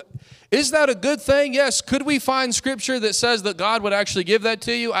 Really, is that a good thing? Yes. Could we find scripture that says that God would actually give that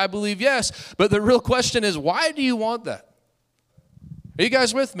to you? I believe yes. But the real question is, why do you want that? Are you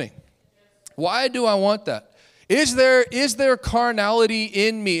guys with me? Why do I want that? Is there carnality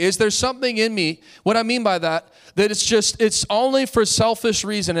in me? Is there something in me? What I mean by that it's only for selfish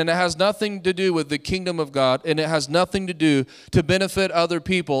reason, and it has nothing to do with the kingdom of God, and it has nothing to do to benefit other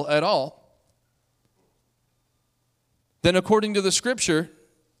people at all, then according to the scripture,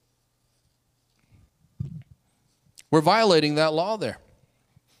 we're violating that law there.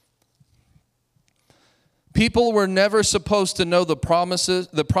 People were never supposed to know the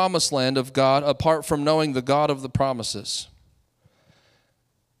promised land of God apart from knowing the God of the promises.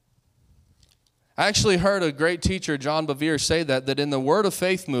 I actually heard a great teacher, John Bevere, say that in the Word of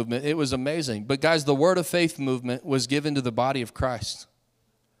Faith movement, it was amazing. But guys, the Word of Faith movement was given to the body of Christ.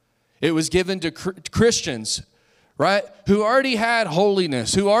 It was given to Christians, right, who already had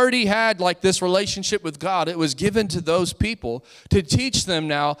holiness, who already had like this relationship with God. It was given to those people to teach them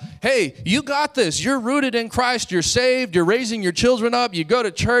now, hey, you got this. You're rooted in Christ. You're saved. You're raising your children up. You go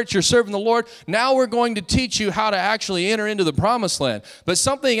to church. You're serving the Lord. Now we're going to teach you how to actually enter into the promised land. But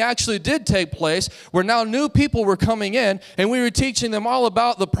something actually did take place where now new people were coming in, and we were teaching them all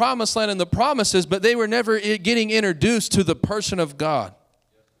about the promised land and the promises, but they were never getting introduced to the person of God.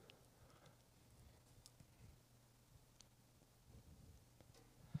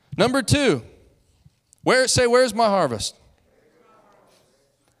 Number two, where's my harvest?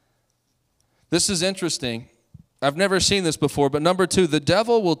 This is interesting. I've never seen this before, but number two, the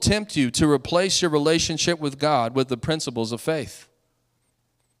devil will tempt you to replace your relationship with God with the principles of faith.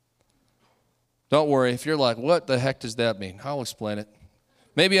 Don't worry, if you're like, what the heck does that mean? I'll explain it.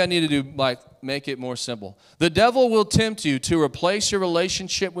 Maybe I need to make it more simple. The devil will tempt you to replace your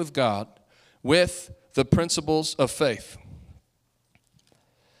relationship with God with the principles of faith.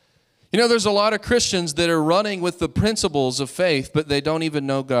 You know, there's a lot of Christians that are running with the principles of faith, but they don't even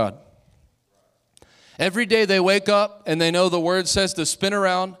know God. Every day they wake up and they know the word says to spin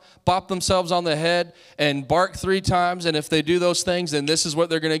around, bop themselves on the head, and bark 3 times. And if they do those things, then this is what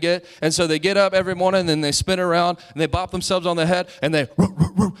they're going to get. And so they get up every morning and then they spin around and they bop themselves on the head and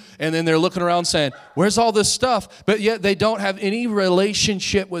and then they're looking around saying, where's all this stuff? But yet they don't have any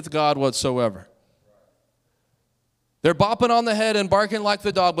relationship with God whatsoever. They're bopping on the head and barking like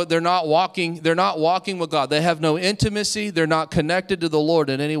the dog, but they're not walking with God. They have no intimacy. They're not connected to the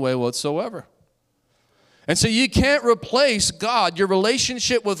Lord in any way whatsoever. And so you can't replace God, your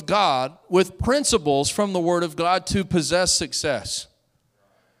relationship with God, with principles from the Word of God to possess success.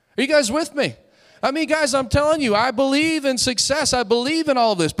 Are you guys with me? I mean, guys, I'm telling you, I believe in success. I believe in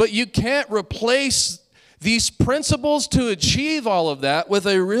all of this, but you can't replace these principles to achieve all of that with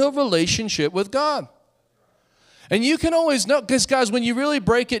a real relationship with God. And you can always know, because guys, when you really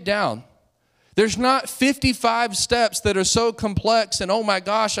break it down, there's not 55 steps that are so complex and, oh my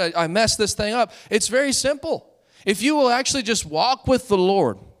gosh, I messed this thing up. It's very simple. If you will actually just walk with the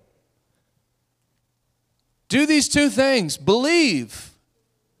Lord, do these 2 things, believe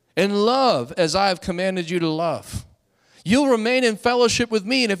and love as I have commanded you to love. You'll remain in fellowship with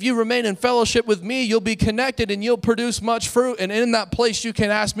me, and if you remain in fellowship with me, you'll be connected and you'll produce much fruit, and in that place you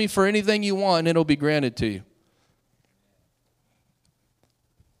can ask me for anything you want and it'll be granted to you.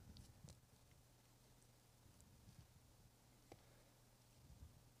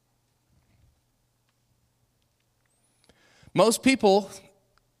 Most people,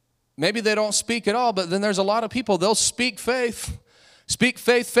 maybe they don't speak at all, but then there's a lot of people, they'll speak faith. Speak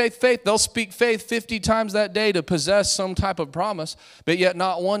faith, faith, faith. They'll speak faith 50 times that day to possess some type of promise, but yet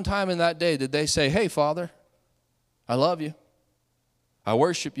not one time in that day did they say, hey, Father, I love you. I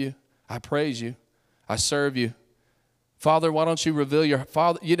worship you. I praise you. I serve you. Father, why don't you reveal your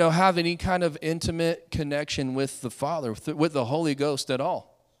Father, have any kind of intimate connection with the Father, with the Holy Ghost at all.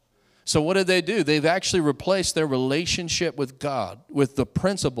 So what did they do? They've actually replaced their relationship with God with the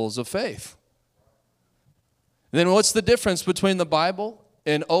principles of faith. Then what's the difference between the Bible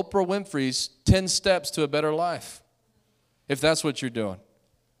and Oprah Winfrey's 10 Steps to a Better Life? If that's what you're doing.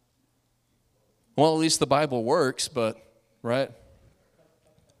 Well, at least the Bible works, but, right?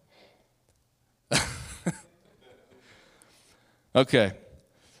 Okay.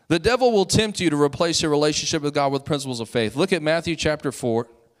 The devil will tempt you to replace your relationship with God with principles of faith. Look at Matthew chapter 4.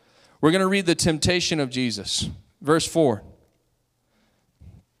 We're going to read the temptation of Jesus. Verse 4.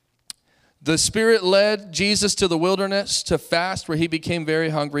 The Spirit led Jesus to the wilderness to fast, where he became very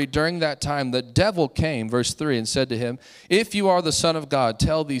hungry. During that time, the devil came, verse 3, and said to him, if you are the Son of God,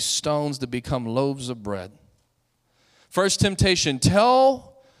 tell these stones to become loaves of bread. First temptation,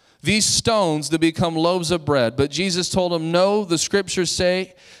 tell these stones to become loaves of bread. But Jesus told him, no, the scriptures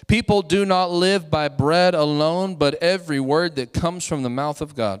say, people do not live by bread alone, but every word that comes from the mouth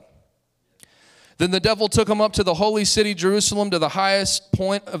of God. Then the devil took him up to the holy city, Jerusalem, to the highest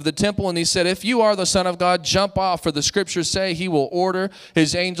point of the temple, and he said, if you are the Son of God, jump off, for the scriptures say he will order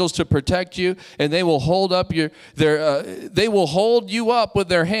his angels to protect you, and they will hold you up with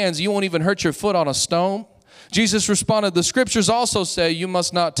their hands. You won't even hurt your foot on a stone. Jesus responded, the scriptures also say you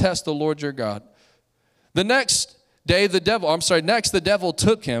must not test the Lord your God. Next, the devil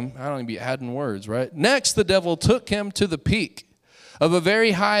took him. I don't even be adding words, right? Next, the devil took him to the peak of a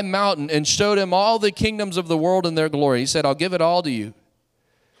very high mountain and showed him all the kingdoms of the world and their glory. He said, I'll give it all to you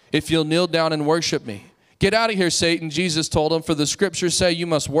if you'll kneel down and worship me. Get out of here, Satan, Jesus told him, for the scriptures say you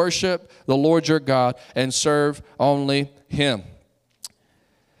must worship the Lord your God and serve only him.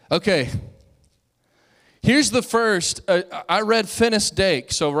 Okay, here's the first. I read Finis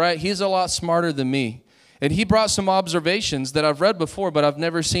Dake, so right, he's a lot smarter than me. And he brought some observations that I've read before, but I've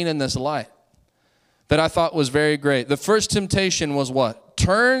never seen in this light, that I thought was very great. The first temptation was what?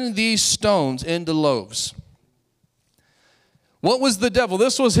 Turn these stones into loaves. What was the devil?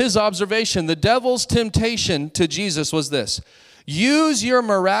 This was his observation. The devil's temptation to Jesus was this: use your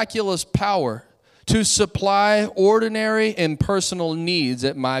miraculous power to supply ordinary and personal needs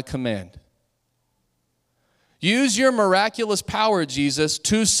at my command. Use your miraculous power, Jesus,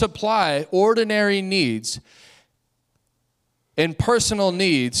 to supply ordinary needs and personal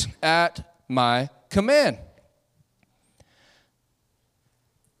needs at my command.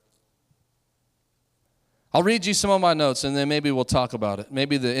 I'll read you some of my notes and then maybe we'll talk about it.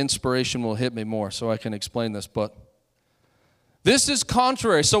 Maybe the inspiration will hit me more so I can explain this. But this is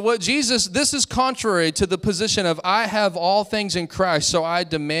contrary. So this is contrary to the position of I have all things in Christ, so I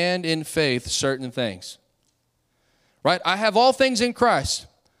demand in faith certain things. Right? I have all things in Christ.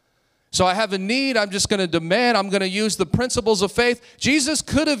 So I have a need, I'm just going to demand, I'm going to use the principles of faith. Jesus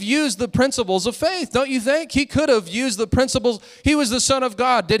could have used the principles of faith, don't you think? He could have used the principles. He was the Son of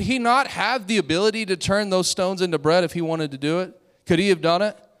God. Did he not have the ability to turn those stones into bread if he wanted to do it? Could he have done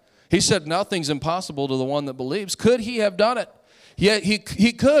it? He said nothing's impossible to the one that believes. Could he have done it? Yet he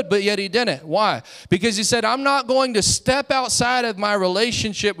could, but yet he didn't. Why? Because he said, I'm not going to step outside of my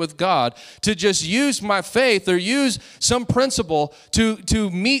relationship with God to just use my faith or use some principle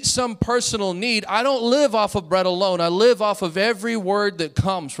to meet some personal need. I don't live off of bread alone. I live off of every word that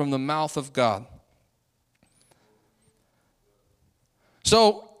comes from the mouth of God.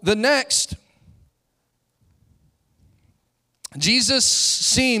 So the next, Jesus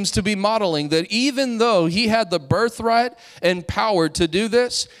seems to be modeling that even though he had the birthright and power to do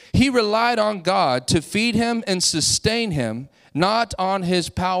this, he relied on God to feed him and sustain him, not on his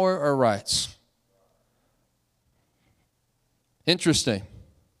power or rights. Interesting.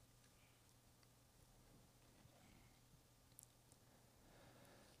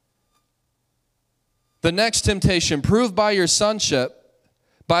 The next temptation, prove by your sonship,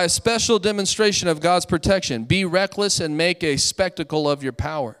 by a special demonstration of God's protection, be reckless and make a spectacle of your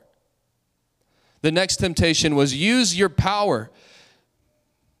power. The next temptation was use your power.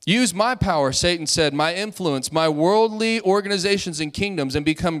 Use my power, Satan said, my influence, my worldly organizations and kingdoms, and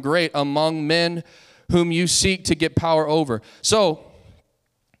become great among men whom you seek to get power over. So,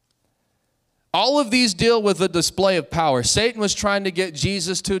 all of these deal with the display of power. Satan was trying to get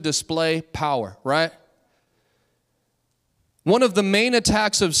Jesus to display power, right? One of the main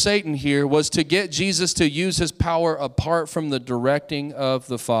attacks of Satan here was to get Jesus to use his power apart from the directing of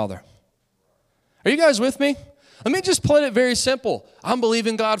the Father. Are you guys with me? Let me just put it very simple. I'm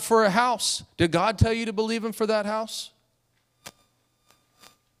believing God for a house. Did God tell you to believe him for that house?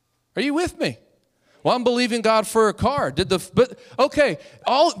 Are you with me? Well, I'm believing God for a car.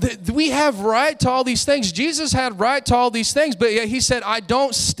 We have right to all these things. Jesus had right to all these things, but yet he said, I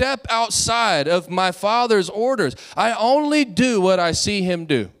don't step outside of my Father's orders. I only do what I see him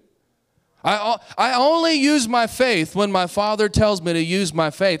do. I only use my faith when my Father tells me to use my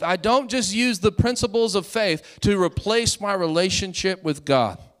faith. I don't just use the principles of faith to replace my relationship with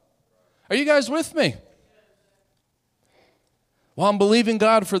God. Are you guys with me? Well, I'm believing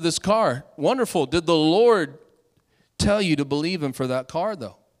God for this car. Wonderful. Did the Lord tell you to believe him for that car,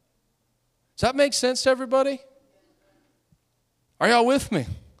 though? Does that make sense to everybody? Are y'all with me?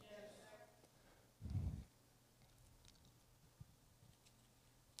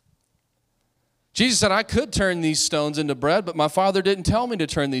 Jesus said, I could turn these stones into bread, but my Father didn't tell me to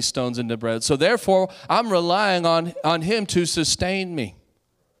turn these stones into bread. So therefore, I'm relying on him to sustain me.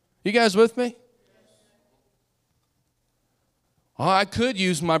 You guys with me? Oh, I could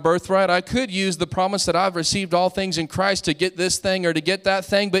use my birthright. I could use the promise that I've received all things in Christ to get this thing or to get that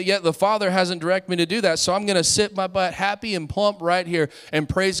thing, but yet the Father hasn't directed me to do that. So I'm going to sit my butt happy and plump right here and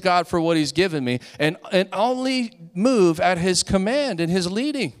praise God for what he's given me and only move at his command and his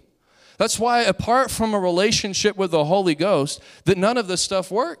leading. That's why apart from a relationship with the Holy Ghost, that none of this stuff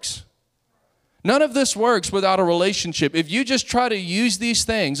works. None of this works without a relationship. If you just try to use these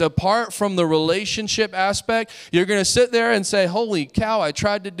things apart from the relationship aspect, you're going to sit there and say, holy cow, I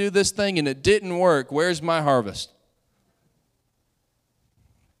tried to do this thing and it didn't work. Where's my harvest?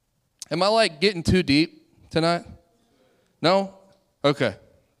 Am I like getting too deep tonight? No? Okay.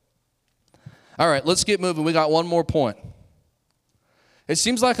 All right, let's get moving. We got one more point. It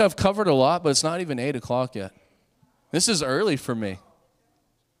seems like I've covered a lot, but it's not even 8 o'clock yet. This is early for me.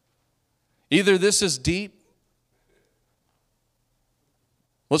 Either this is deep.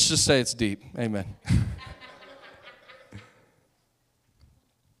 Let's just say it's deep. Amen.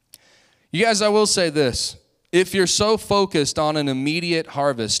 You guys, I will say this. If you're so focused on an immediate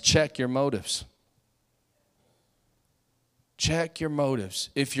harvest, check your motives. Check your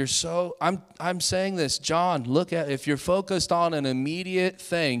motives. If you're so, I'm saying this, John, look at, if you're focused on an immediate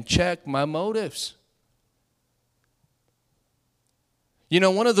thing, check my motives. You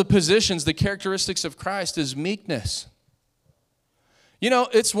know, one of the positions, the characteristics of Christ is meekness. You know,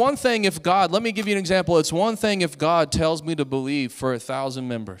 it's one thing if God, let me give you an example. It's one thing if God tells me to believe for 1,000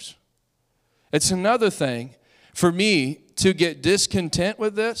 members. It's another thing for me to get discontent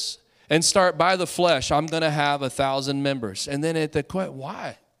with this and start by the flesh. I'm going to have 1,000 members. And then at the question,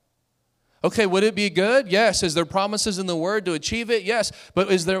 why? Okay, would it be good? Yes. Is there promises in the Word to achieve it? Yes.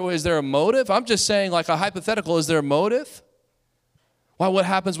 But is there a motive? I'm just saying like a hypothetical. Is there a motive? Well, what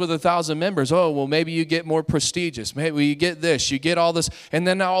happens with 1,000 members? Oh, well, maybe you get more prestigious. Maybe you get this, you get all this. And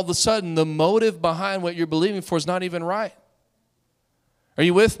then all of a sudden, the motive behind what you're believing for is not even right. Are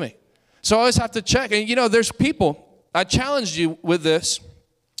you with me? So I always have to check. And, you know, there's people. I challenged you with this.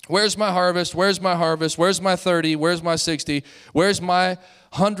 Where's my harvest? Where's my harvest? Where's my 30? Where's my 60? Where's my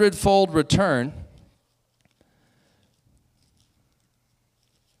 100-fold return?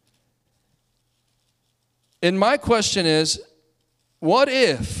 And my question is, what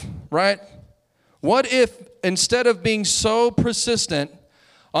if, right? What if instead of being so persistent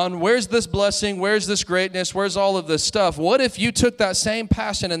on where's this blessing, where's this greatness, where's all of this stuff, what if you took that same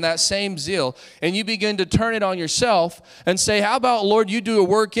passion and that same zeal and you begin to turn it on yourself and say, how about, Lord, you do a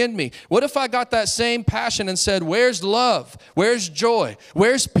work in me? What if I got that same passion and said, where's love? Where's joy?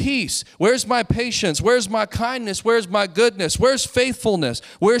 Where's peace? Where's my patience? Where's my kindness? Where's my goodness? Where's faithfulness?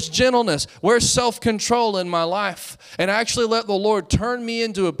 Where's gentleness? Where's self-control in my life? And actually let the Lord turn me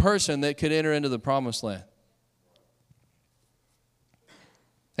into a person that could enter into the promised land.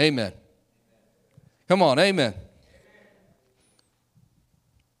 Amen. Come on, amen.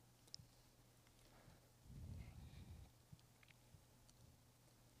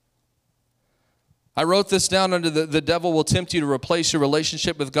 I wrote this down under the devil will tempt you to replace your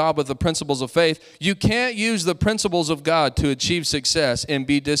relationship with God with the principles of faith. You can't use the principles of God to achieve success and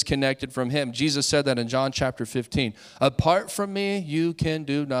be disconnected from Him. Jesus said that in John chapter 15. Apart from me, you can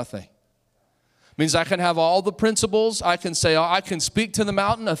do nothing. Means I can have all the principles. I can say, I can speak to the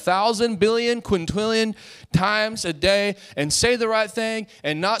mountain 1,000 billion, quintillion times a day and say the right thing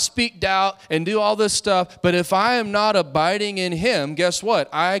and not speak doubt and do all this stuff. But if I am not abiding in Him, guess what?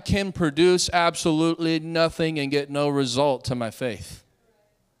 I can produce absolutely nothing and get no result to my faith.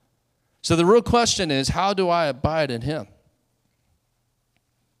 So the real question is, how do I abide in Him?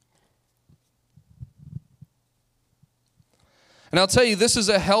 And I'll tell you, this is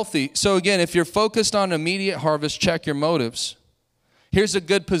a healthy, so again, if you're focused on immediate harvest, check your motives. Here's a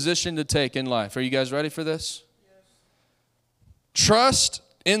good position to take in life. Are you guys ready for this? Yes. Trust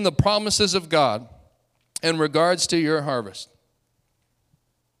in the promises of God in regards to your harvest.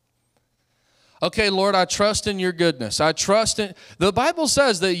 Okay, Lord, I trust in your goodness. I trust in, the Bible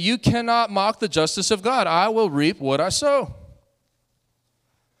says that you cannot mock the justice of God. I will reap what I sow.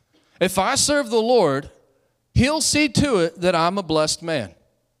 If I serve the Lord, He'll see to it that I'm a blessed man.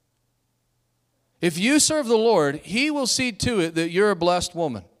 If you serve the Lord, He will see to it that you're a blessed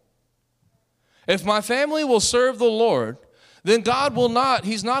woman. If my family will serve the Lord, then God will not.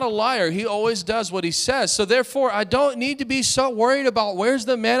 He's not a liar. He always does what He says. So therefore, I don't need to be so worried about where's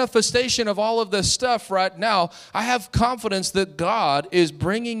the manifestation of all of this stuff right now. I have confidence that God is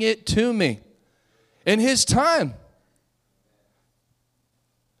bringing it to me in His time.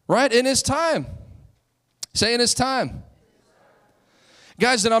 Right? In His time. Say in His time.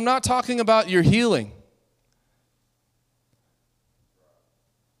 Guys, and I'm not talking about your healing.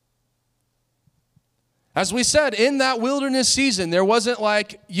 As we said, in that wilderness season, there wasn't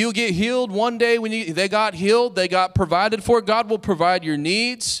like you get healed one day when they got healed, they got provided for. God will provide your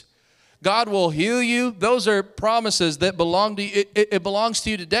needs. God will heal you. Those are promises that belong to you. It belongs to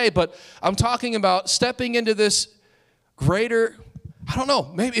you today. But I'm talking about stepping into this greater I don't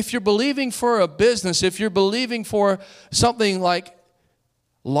know, maybe if you're believing for a business, if you're believing for something like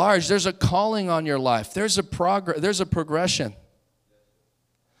large, there's a calling on your life. There's a progression.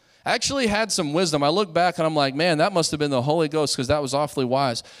 I actually had some wisdom. I look back and I'm like, man, that must have been the Holy Ghost, because that was awfully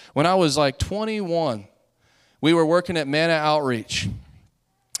wise. When I was like 21, we were working at Manna Outreach.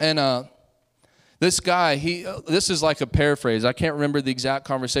 And this guy, this is like a paraphrase. I can't remember the exact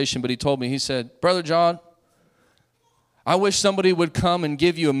conversation, but he told me, he said, Brother John, I wish somebody would come and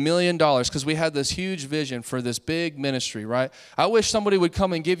give you $1 million, because we had this huge vision for this big ministry, right? I wish somebody would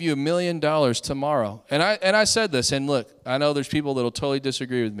come and give you $1 million tomorrow. And I said this, and look, I know there's people that will totally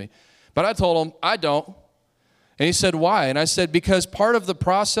disagree with me, but I told him, I don't. And he said, why? And I said, because part of the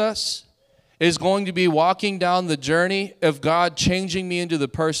process is going to be walking down the journey of God changing me into the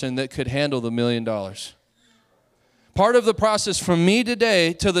person that could handle the $1 million. Part of the process from me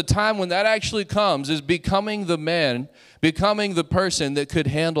today to the time when that actually comes is becoming the man, becoming the person that could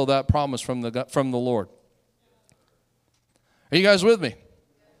handle that promise from the Lord. Are you guys with me?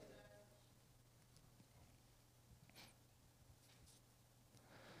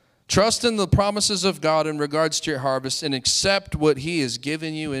 Trust in the promises of God in regards to your harvest and accept what He has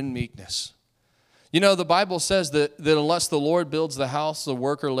given you in meekness. You know, the Bible says that unless the Lord builds the house, the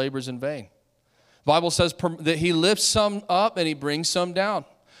worker labors in vain. The Bible says that He lifts some up and He brings some down.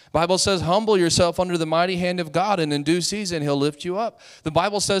 The Bible says, humble yourself under the mighty hand of God, and in due season He'll lift you up. The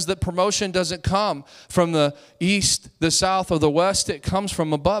Bible says that promotion doesn't come from the east, the south, or the west. It comes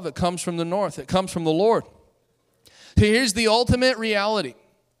from above. It comes from the north. It comes from the Lord. Here's the ultimate reality.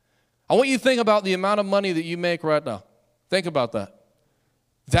 I want you to think about the amount of money that you make right now. Think about that.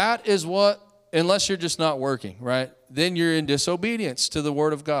 That is what, unless you're just not working, right? Then you're in disobedience to the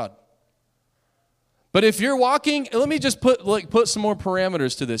Word of God. But if you're walking, let me just put some more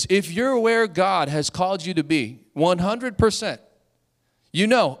parameters to this. If you're where God has called you to be, 100%, you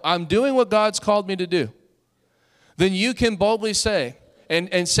know, I'm doing what God's called me to do, then you can boldly say,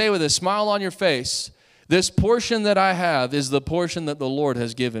 and say with a smile on your face, this portion that I have is the portion that the Lord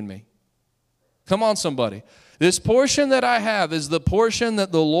has given me. Come on, somebody. This portion that I have is the portion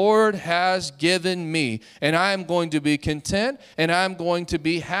that the Lord has given me, and I am going to be content, and I'm going to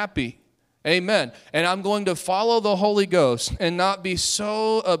be happy. Amen. And I'm going to follow the Holy Ghost and not be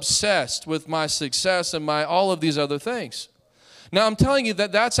so obsessed with my success and all of these other things. Now, I'm telling you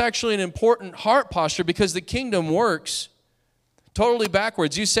that that's actually an important heart posture, because the kingdom works totally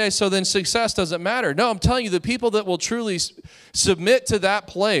backwards. You say, so then success doesn't matter. No, I'm telling you, the people that will truly submit to that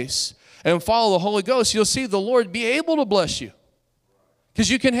place and follow the Holy Ghost, you'll see the Lord be able to bless you,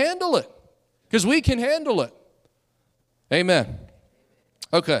 because you can handle it, because we can handle it. Amen.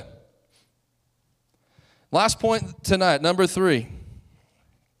 Okay. Last point tonight, number 3.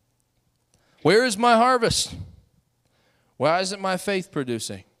 Where is my harvest? Why isn't my faith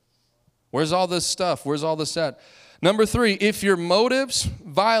producing? Where's all this stuff? Where's all this at? Number 3, if your motives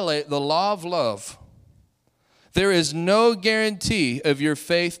violate the law of love, there is no guarantee of your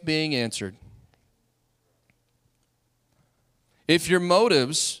faith being answered. If your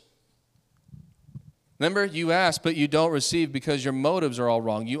motives, remember, you ask but you don't receive because your motives are all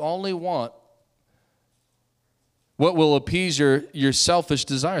wrong. You only want what will appease your selfish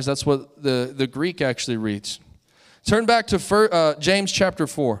desires. That's what the Greek actually reads. Turn back to James chapter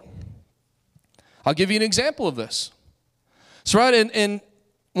 4. I'll give you an example of this. So right in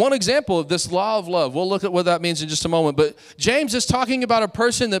one example of this law of love, we'll look at what that means in just a moment, but James is talking about a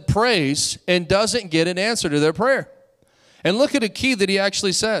person that prays and doesn't get an answer to their prayer. And look at a key that he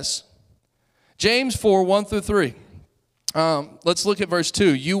actually says. James 4, 1 through 3. Let's look at verse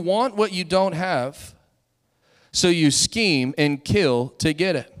 2. You want what you don't have, so you scheme and kill to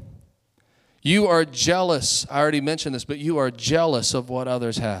get it. You are jealous. I already mentioned this, but you are jealous of what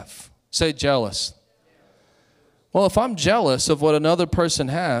others have. Say jealous. Well, if I'm jealous of what another person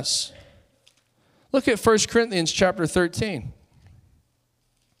has, look at 1 Corinthians chapter 13.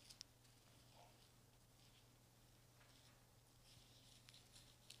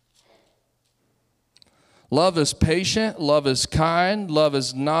 Love is patient, love is kind, love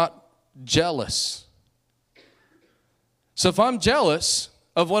is not jealous. So if I'm jealous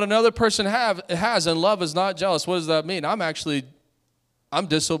of what another person has and love is not jealous, what does that mean? I'm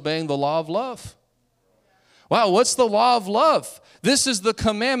disobeying the law of love. Wow, what's the law of love? This is the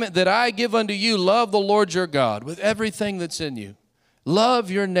commandment that I give unto you. Love the Lord your God with everything that's in you. Love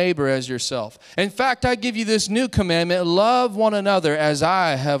your neighbor as yourself. In fact, I give you this new commandment. Love one another as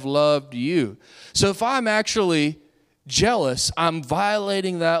I have loved you. So if I'm actually jealous, I'm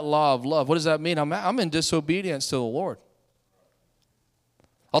violating that law of love. What does that mean? I'm in disobedience to the Lord.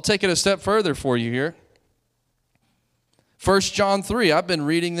 I'll take it a step further for you here. 1 John 3. I've been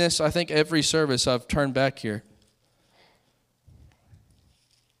reading this, I think, every service I've turned back here.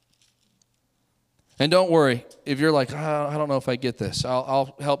 And don't worry, if you're like, I don't know if I get this,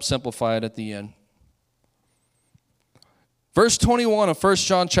 I'll help simplify it at the end. Verse 21 of 1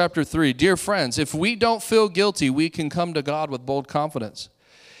 John chapter 3. Dear friends, if we don't feel guilty, we can come to God with bold confidence.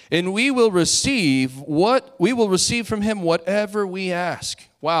 And we will receive from him whatever we ask.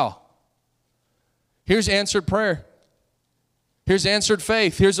 Wow. Here's answered prayer. Here's answered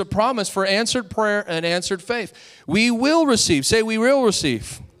faith. Here's a promise for answered prayer and answered faith. We will receive. Say, we will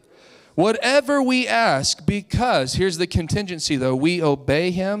receive. Whatever we ask, because, here's the contingency though, we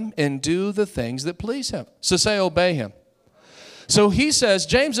obey him and do the things that please him. So say, obey him. So he says,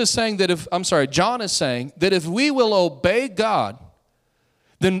 John is saying that if we will obey God,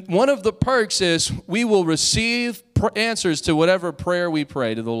 then one of the perks is we will receive answers to whatever prayer we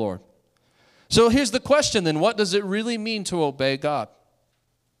pray to the Lord. So here's the question then, what does it really mean to obey God?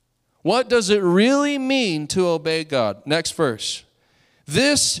 What does it really mean to obey God? Next verse.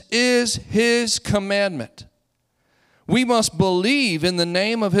 This is his commandment. We must believe in the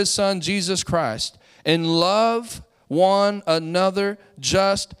name of his Son, Jesus Christ, and love one another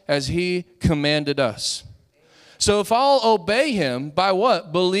just as he commanded us. So if I'll obey him by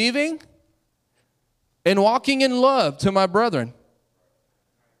what? Believing and walking in love to my brethren,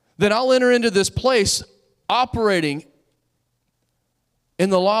 then I'll enter into this place operating in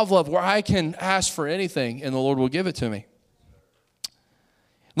the law of love where I can ask for anything and the Lord will give it to me.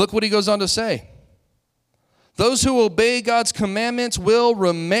 Look what he goes on to say. Those who obey God's commandments will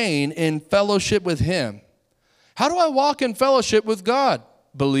remain in fellowship with him. How do I walk in fellowship with God?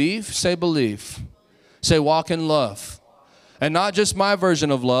 Believe. Say believe. Say walk in love. And not just my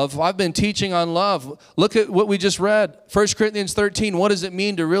version of love. I've been teaching on love. Look at what we just read. 1 Corinthians 13. What does it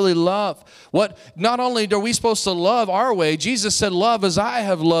mean to really love? Not only are we supposed to love our way, Jesus said, love as I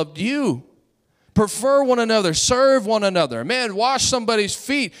have loved you. Prefer one another. Serve one another. Man, wash somebody's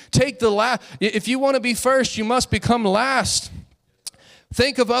feet. Take the last. If you want to be first, you must become last.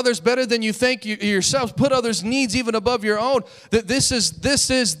 Think of others better than you think yourselves. Put others' needs even above your own. This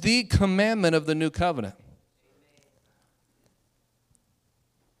is the commandment of the new covenant.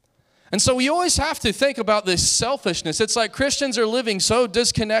 And so we always have to think about this selfishness. It's like Christians are living so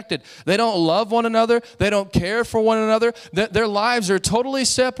disconnected. They don't love one another. They don't care for one another. Their lives are totally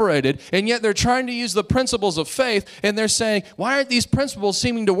separated, and yet they're trying to use the principles of faith, and they're saying, why aren't these principles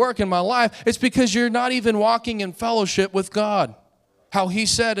seeming to work in my life? It's because you're not even walking in fellowship with God, how he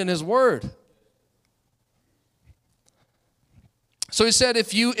said in his word. So he said,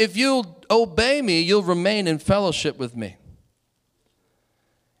 if you'll obey me, you'll remain in fellowship with me.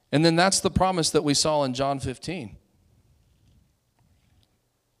 And then that's the promise that we saw in John 15.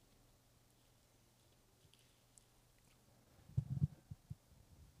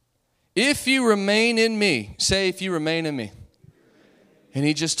 If you remain in me, say if you remain in me. And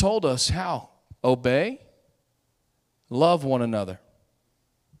he just told us how. Obey, love one another.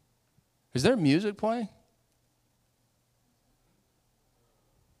 Is there music playing?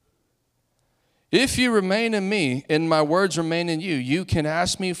 If you remain in me and my words remain in you, you can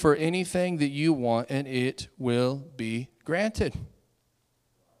ask me for anything that you want and it will be granted.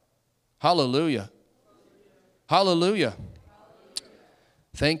 Hallelujah. Hallelujah.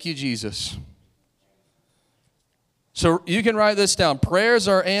 Thank you, Jesus. So you can write this down. Prayers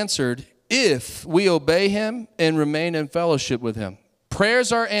are answered if we obey him and remain in fellowship with him.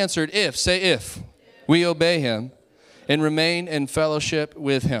 Prayers are answered if, say if, we obey him and remain in fellowship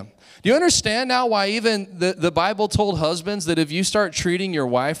with him. Do you understand now why even the Bible told husbands that if you start treating your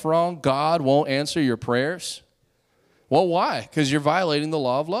wife wrong, God won't answer your prayers? Well, why? Because you're violating the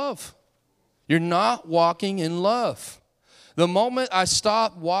law of love. You're not walking in love. The moment I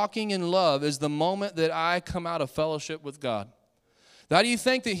stop walking in love is the moment that I come out of fellowship with God. How do you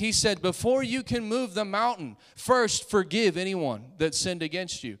think that he said, before you can move the mountain, first forgive anyone that sinned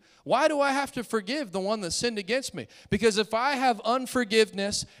against you? Why do I have to forgive the one that sinned against me? Because if I have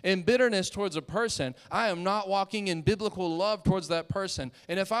unforgiveness and bitterness towards a person, I am not walking in biblical love towards that person.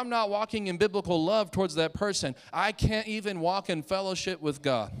 And if I'm not walking in biblical love towards that person, I can't even walk in fellowship with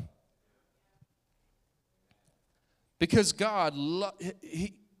God. Because God,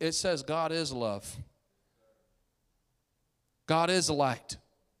 it says God is love. God is light.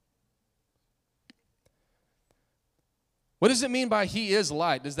 What does it mean by he is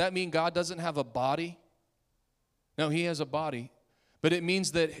light? Does that mean God doesn't have a body? No, he has a body. But it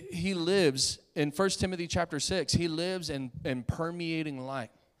means that he lives, in 1 Timothy chapter 6, he lives in permeating light.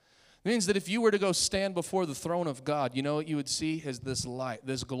 It means that if you were to go stand before the throne of God, you know what you would see is this light,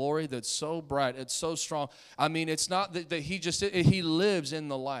 this glory that's so bright, it's so strong. I mean, it's not that he lives in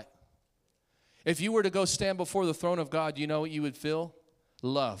the light. If you were to go stand before the throne of God, you know what you would feel?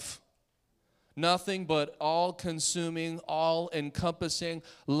 Love. Nothing but all-consuming, all-encompassing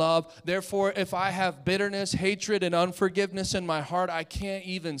love. Therefore, if I have bitterness, hatred, and unforgiveness in my heart, I can't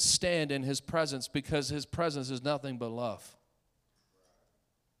even stand in His presence because His presence is nothing but love.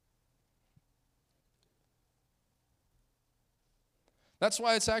 That's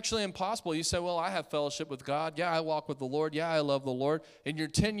why it's actually impossible. You say, well, I have fellowship with God. Yeah, I walk with the Lord. Yeah, I love the Lord. And you're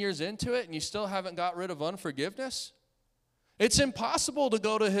 10 years into it and you still haven't got rid of unforgiveness? It's impossible to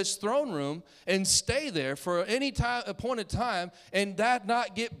go to His throne room and stay there for any time, appointed time, and that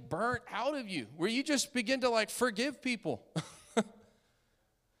not get burnt out of you, where you just begin to forgive people.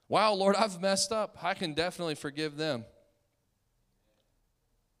 Wow, Lord, I've messed up. I can definitely forgive them.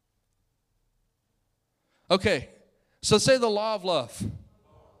 Okay. So say the law of love.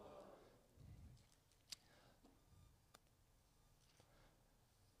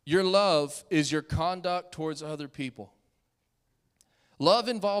 Your love is your conduct towards other people. Love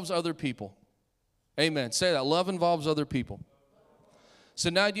involves other people. Amen. Say that. Love involves other people.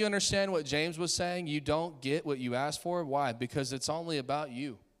 So now do you understand what James was saying? You don't get what you ask for. Why? Because it's only about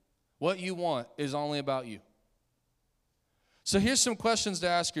you. What you want is only about you. So here's some questions to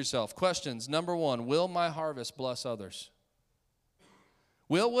ask yourself. Questions. Number 1, will my harvest bless others?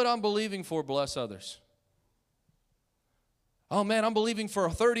 Will what I'm believing for bless others? Oh man, I'm believing for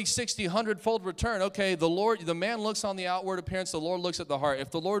a 30, 60, 100-fold return. Okay, the man looks on the outward appearance, the Lord looks at the heart. If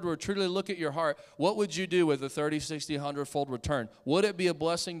the Lord were to truly look at your heart, what would you do with a 30, 60, 100-fold return? Would it be a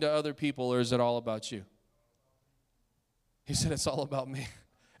blessing to other people, or is it all about you? He said, it's all about me.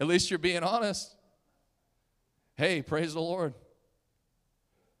 At least you're being honest. Hey, praise the Lord.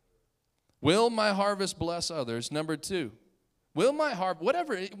 Will my harvest bless others? Number 2, will my harvest,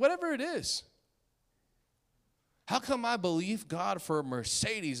 whatever it is. How come I believe God for a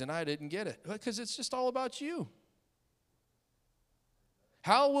Mercedes and I didn't get it? Because it's just all about you.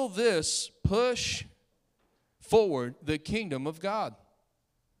 How will this push forward the kingdom of God?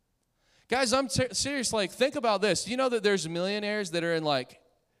 Guys, I'm serious. Think about this. Do you know that there's millionaires that are in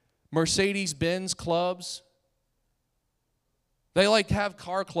Mercedes-Benz clubs? They have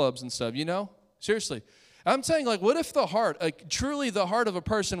car clubs and stuff, you know? Seriously. I'm saying, what if the heart, truly the heart of a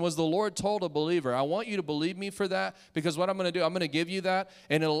person was the Lord told a believer, I want you to believe me for that, because what I'm going to do, I'm going to give you that,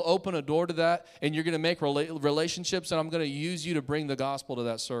 and it'll open a door to that, and you're going to make relationships, and I'm going to use you to bring the gospel to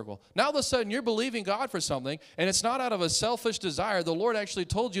that circle. Now, all of a sudden, you're believing God for something, and it's not out of a selfish desire. The Lord actually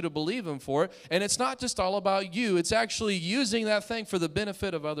told you to believe Him for it, and it's not just all about you. It's actually using that thing for the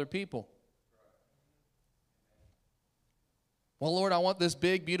benefit of other people. Well, Lord, I want this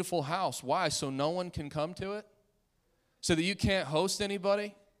big, beautiful house. Why? So no one can come to it? So that you can't host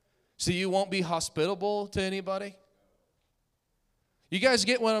anybody? So you won't be hospitable to anybody? You guys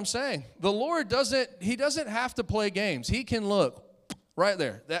get what I'm saying? The Lord doesn't have to play games. He can look right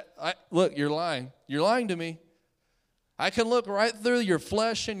there. Look, you're lying. You're lying to me. I can look right through your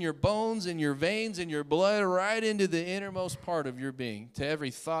flesh and your bones and your veins and your blood, right into the innermost part of your being, to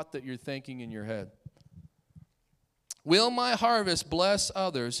every thought that you're thinking in your head. Will my harvest bless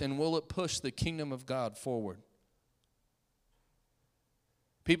others, and will it push the kingdom of God forward?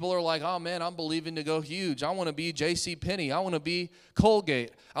 People are like, oh man, I'm believing to go huge. I want to be JCPenney. I want to be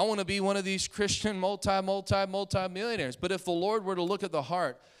Colgate. I want to be one of these Christian multi-millionaires. But if the Lord were to look at the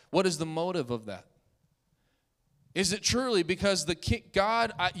heart, what is the motive of that? Is it truly because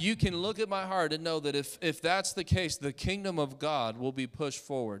you can look at my heart and know that if that's the case, the kingdom of God will be pushed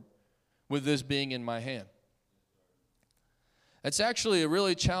forward with this being in my hand? It's actually a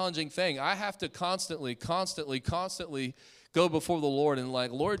really challenging thing. I have to constantly go before the Lord and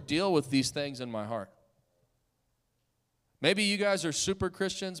Lord, deal with these things in my heart. Maybe you guys are super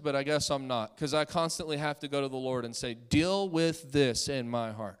Christians, but I guess I'm not, because I constantly have to go to the Lord and say, deal with this in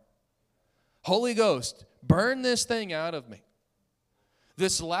my heart. Holy Ghost, burn this thing out of me.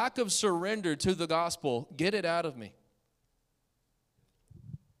 This lack of surrender to the gospel, get it out of me.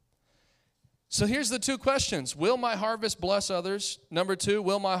 So here's the 2 questions. Will my harvest bless others? Number 2,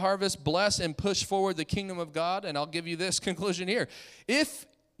 will my harvest bless and push forward the kingdom of God? And I'll give you this conclusion here. If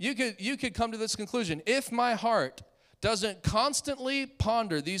you could come to this conclusion, if my heart doesn't constantly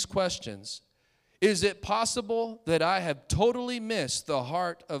ponder these questions, is it possible that I have totally missed the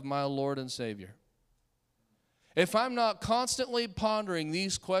heart of my Lord and Savior? If I'm not constantly pondering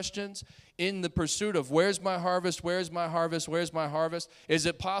these questions in the pursuit of where's my harvest, where's my harvest, where's my harvest, is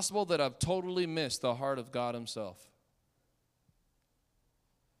it possible that I've totally missed the heart of God Himself?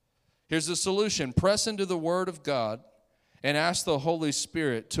 Here's the solution. Press into the Word of God and ask the Holy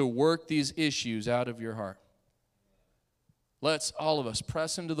Spirit to work these issues out of your heart. Let's, all of us,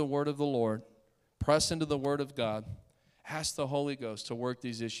 press into the Word of the Lord. Press into the Word of God. Ask the Holy Ghost to work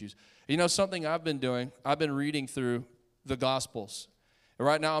these issues. You know something I've been doing? I've been reading through the Gospels. And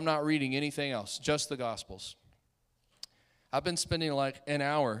right now I'm not reading anything else, just the Gospels. I've been spending like an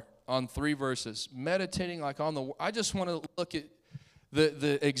hour on 3 verses, meditating like on the, I just want to look at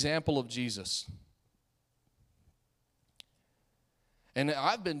the example of Jesus. And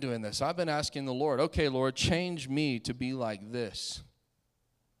I've been doing this. I've been asking the Lord, okay, Lord, change me to be like this.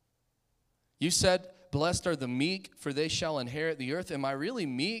 You said, blessed are the meek, for they shall inherit the earth. Am I really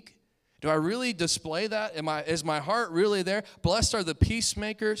meek? Do I really display that? Is my heart really there? Blessed are the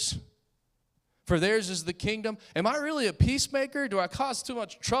peacemakers, for theirs is the kingdom. Am I really a peacemaker? Do I cause too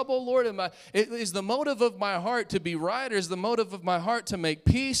much trouble, Lord? Is the motive of my heart to be right, or is the motive of my heart to make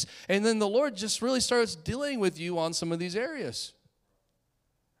peace? And then the Lord just really starts dealing with you on some of these areas.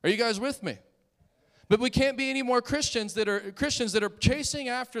 Are you guys with me? But we can't be any more Christians that are chasing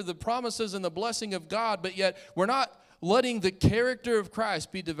after the promises and the blessing of God, but yet we're not letting the character of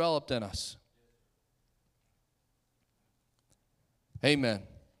Christ be developed in us. Amen.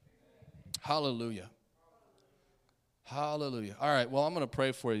 Hallelujah. Hallelujah. All right, well, I'm going to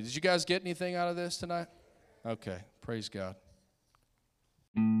pray for you. Did you guys get anything out of this tonight? Okay, praise God.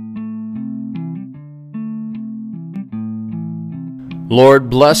 Lord,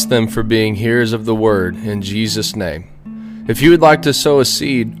 bless them for being hearers of the word, in Jesus' name. If you would like to sow a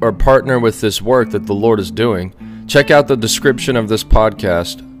seed or partner with this work that the Lord is doing, check out the description of this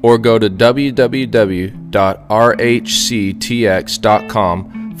podcast or go to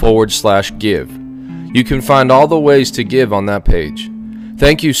www.rhctx.com/give. You can find all the ways to give on that page.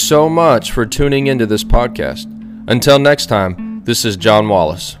 Thank you so much for tuning into this podcast. Until next time, this is John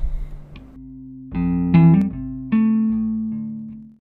Wallace.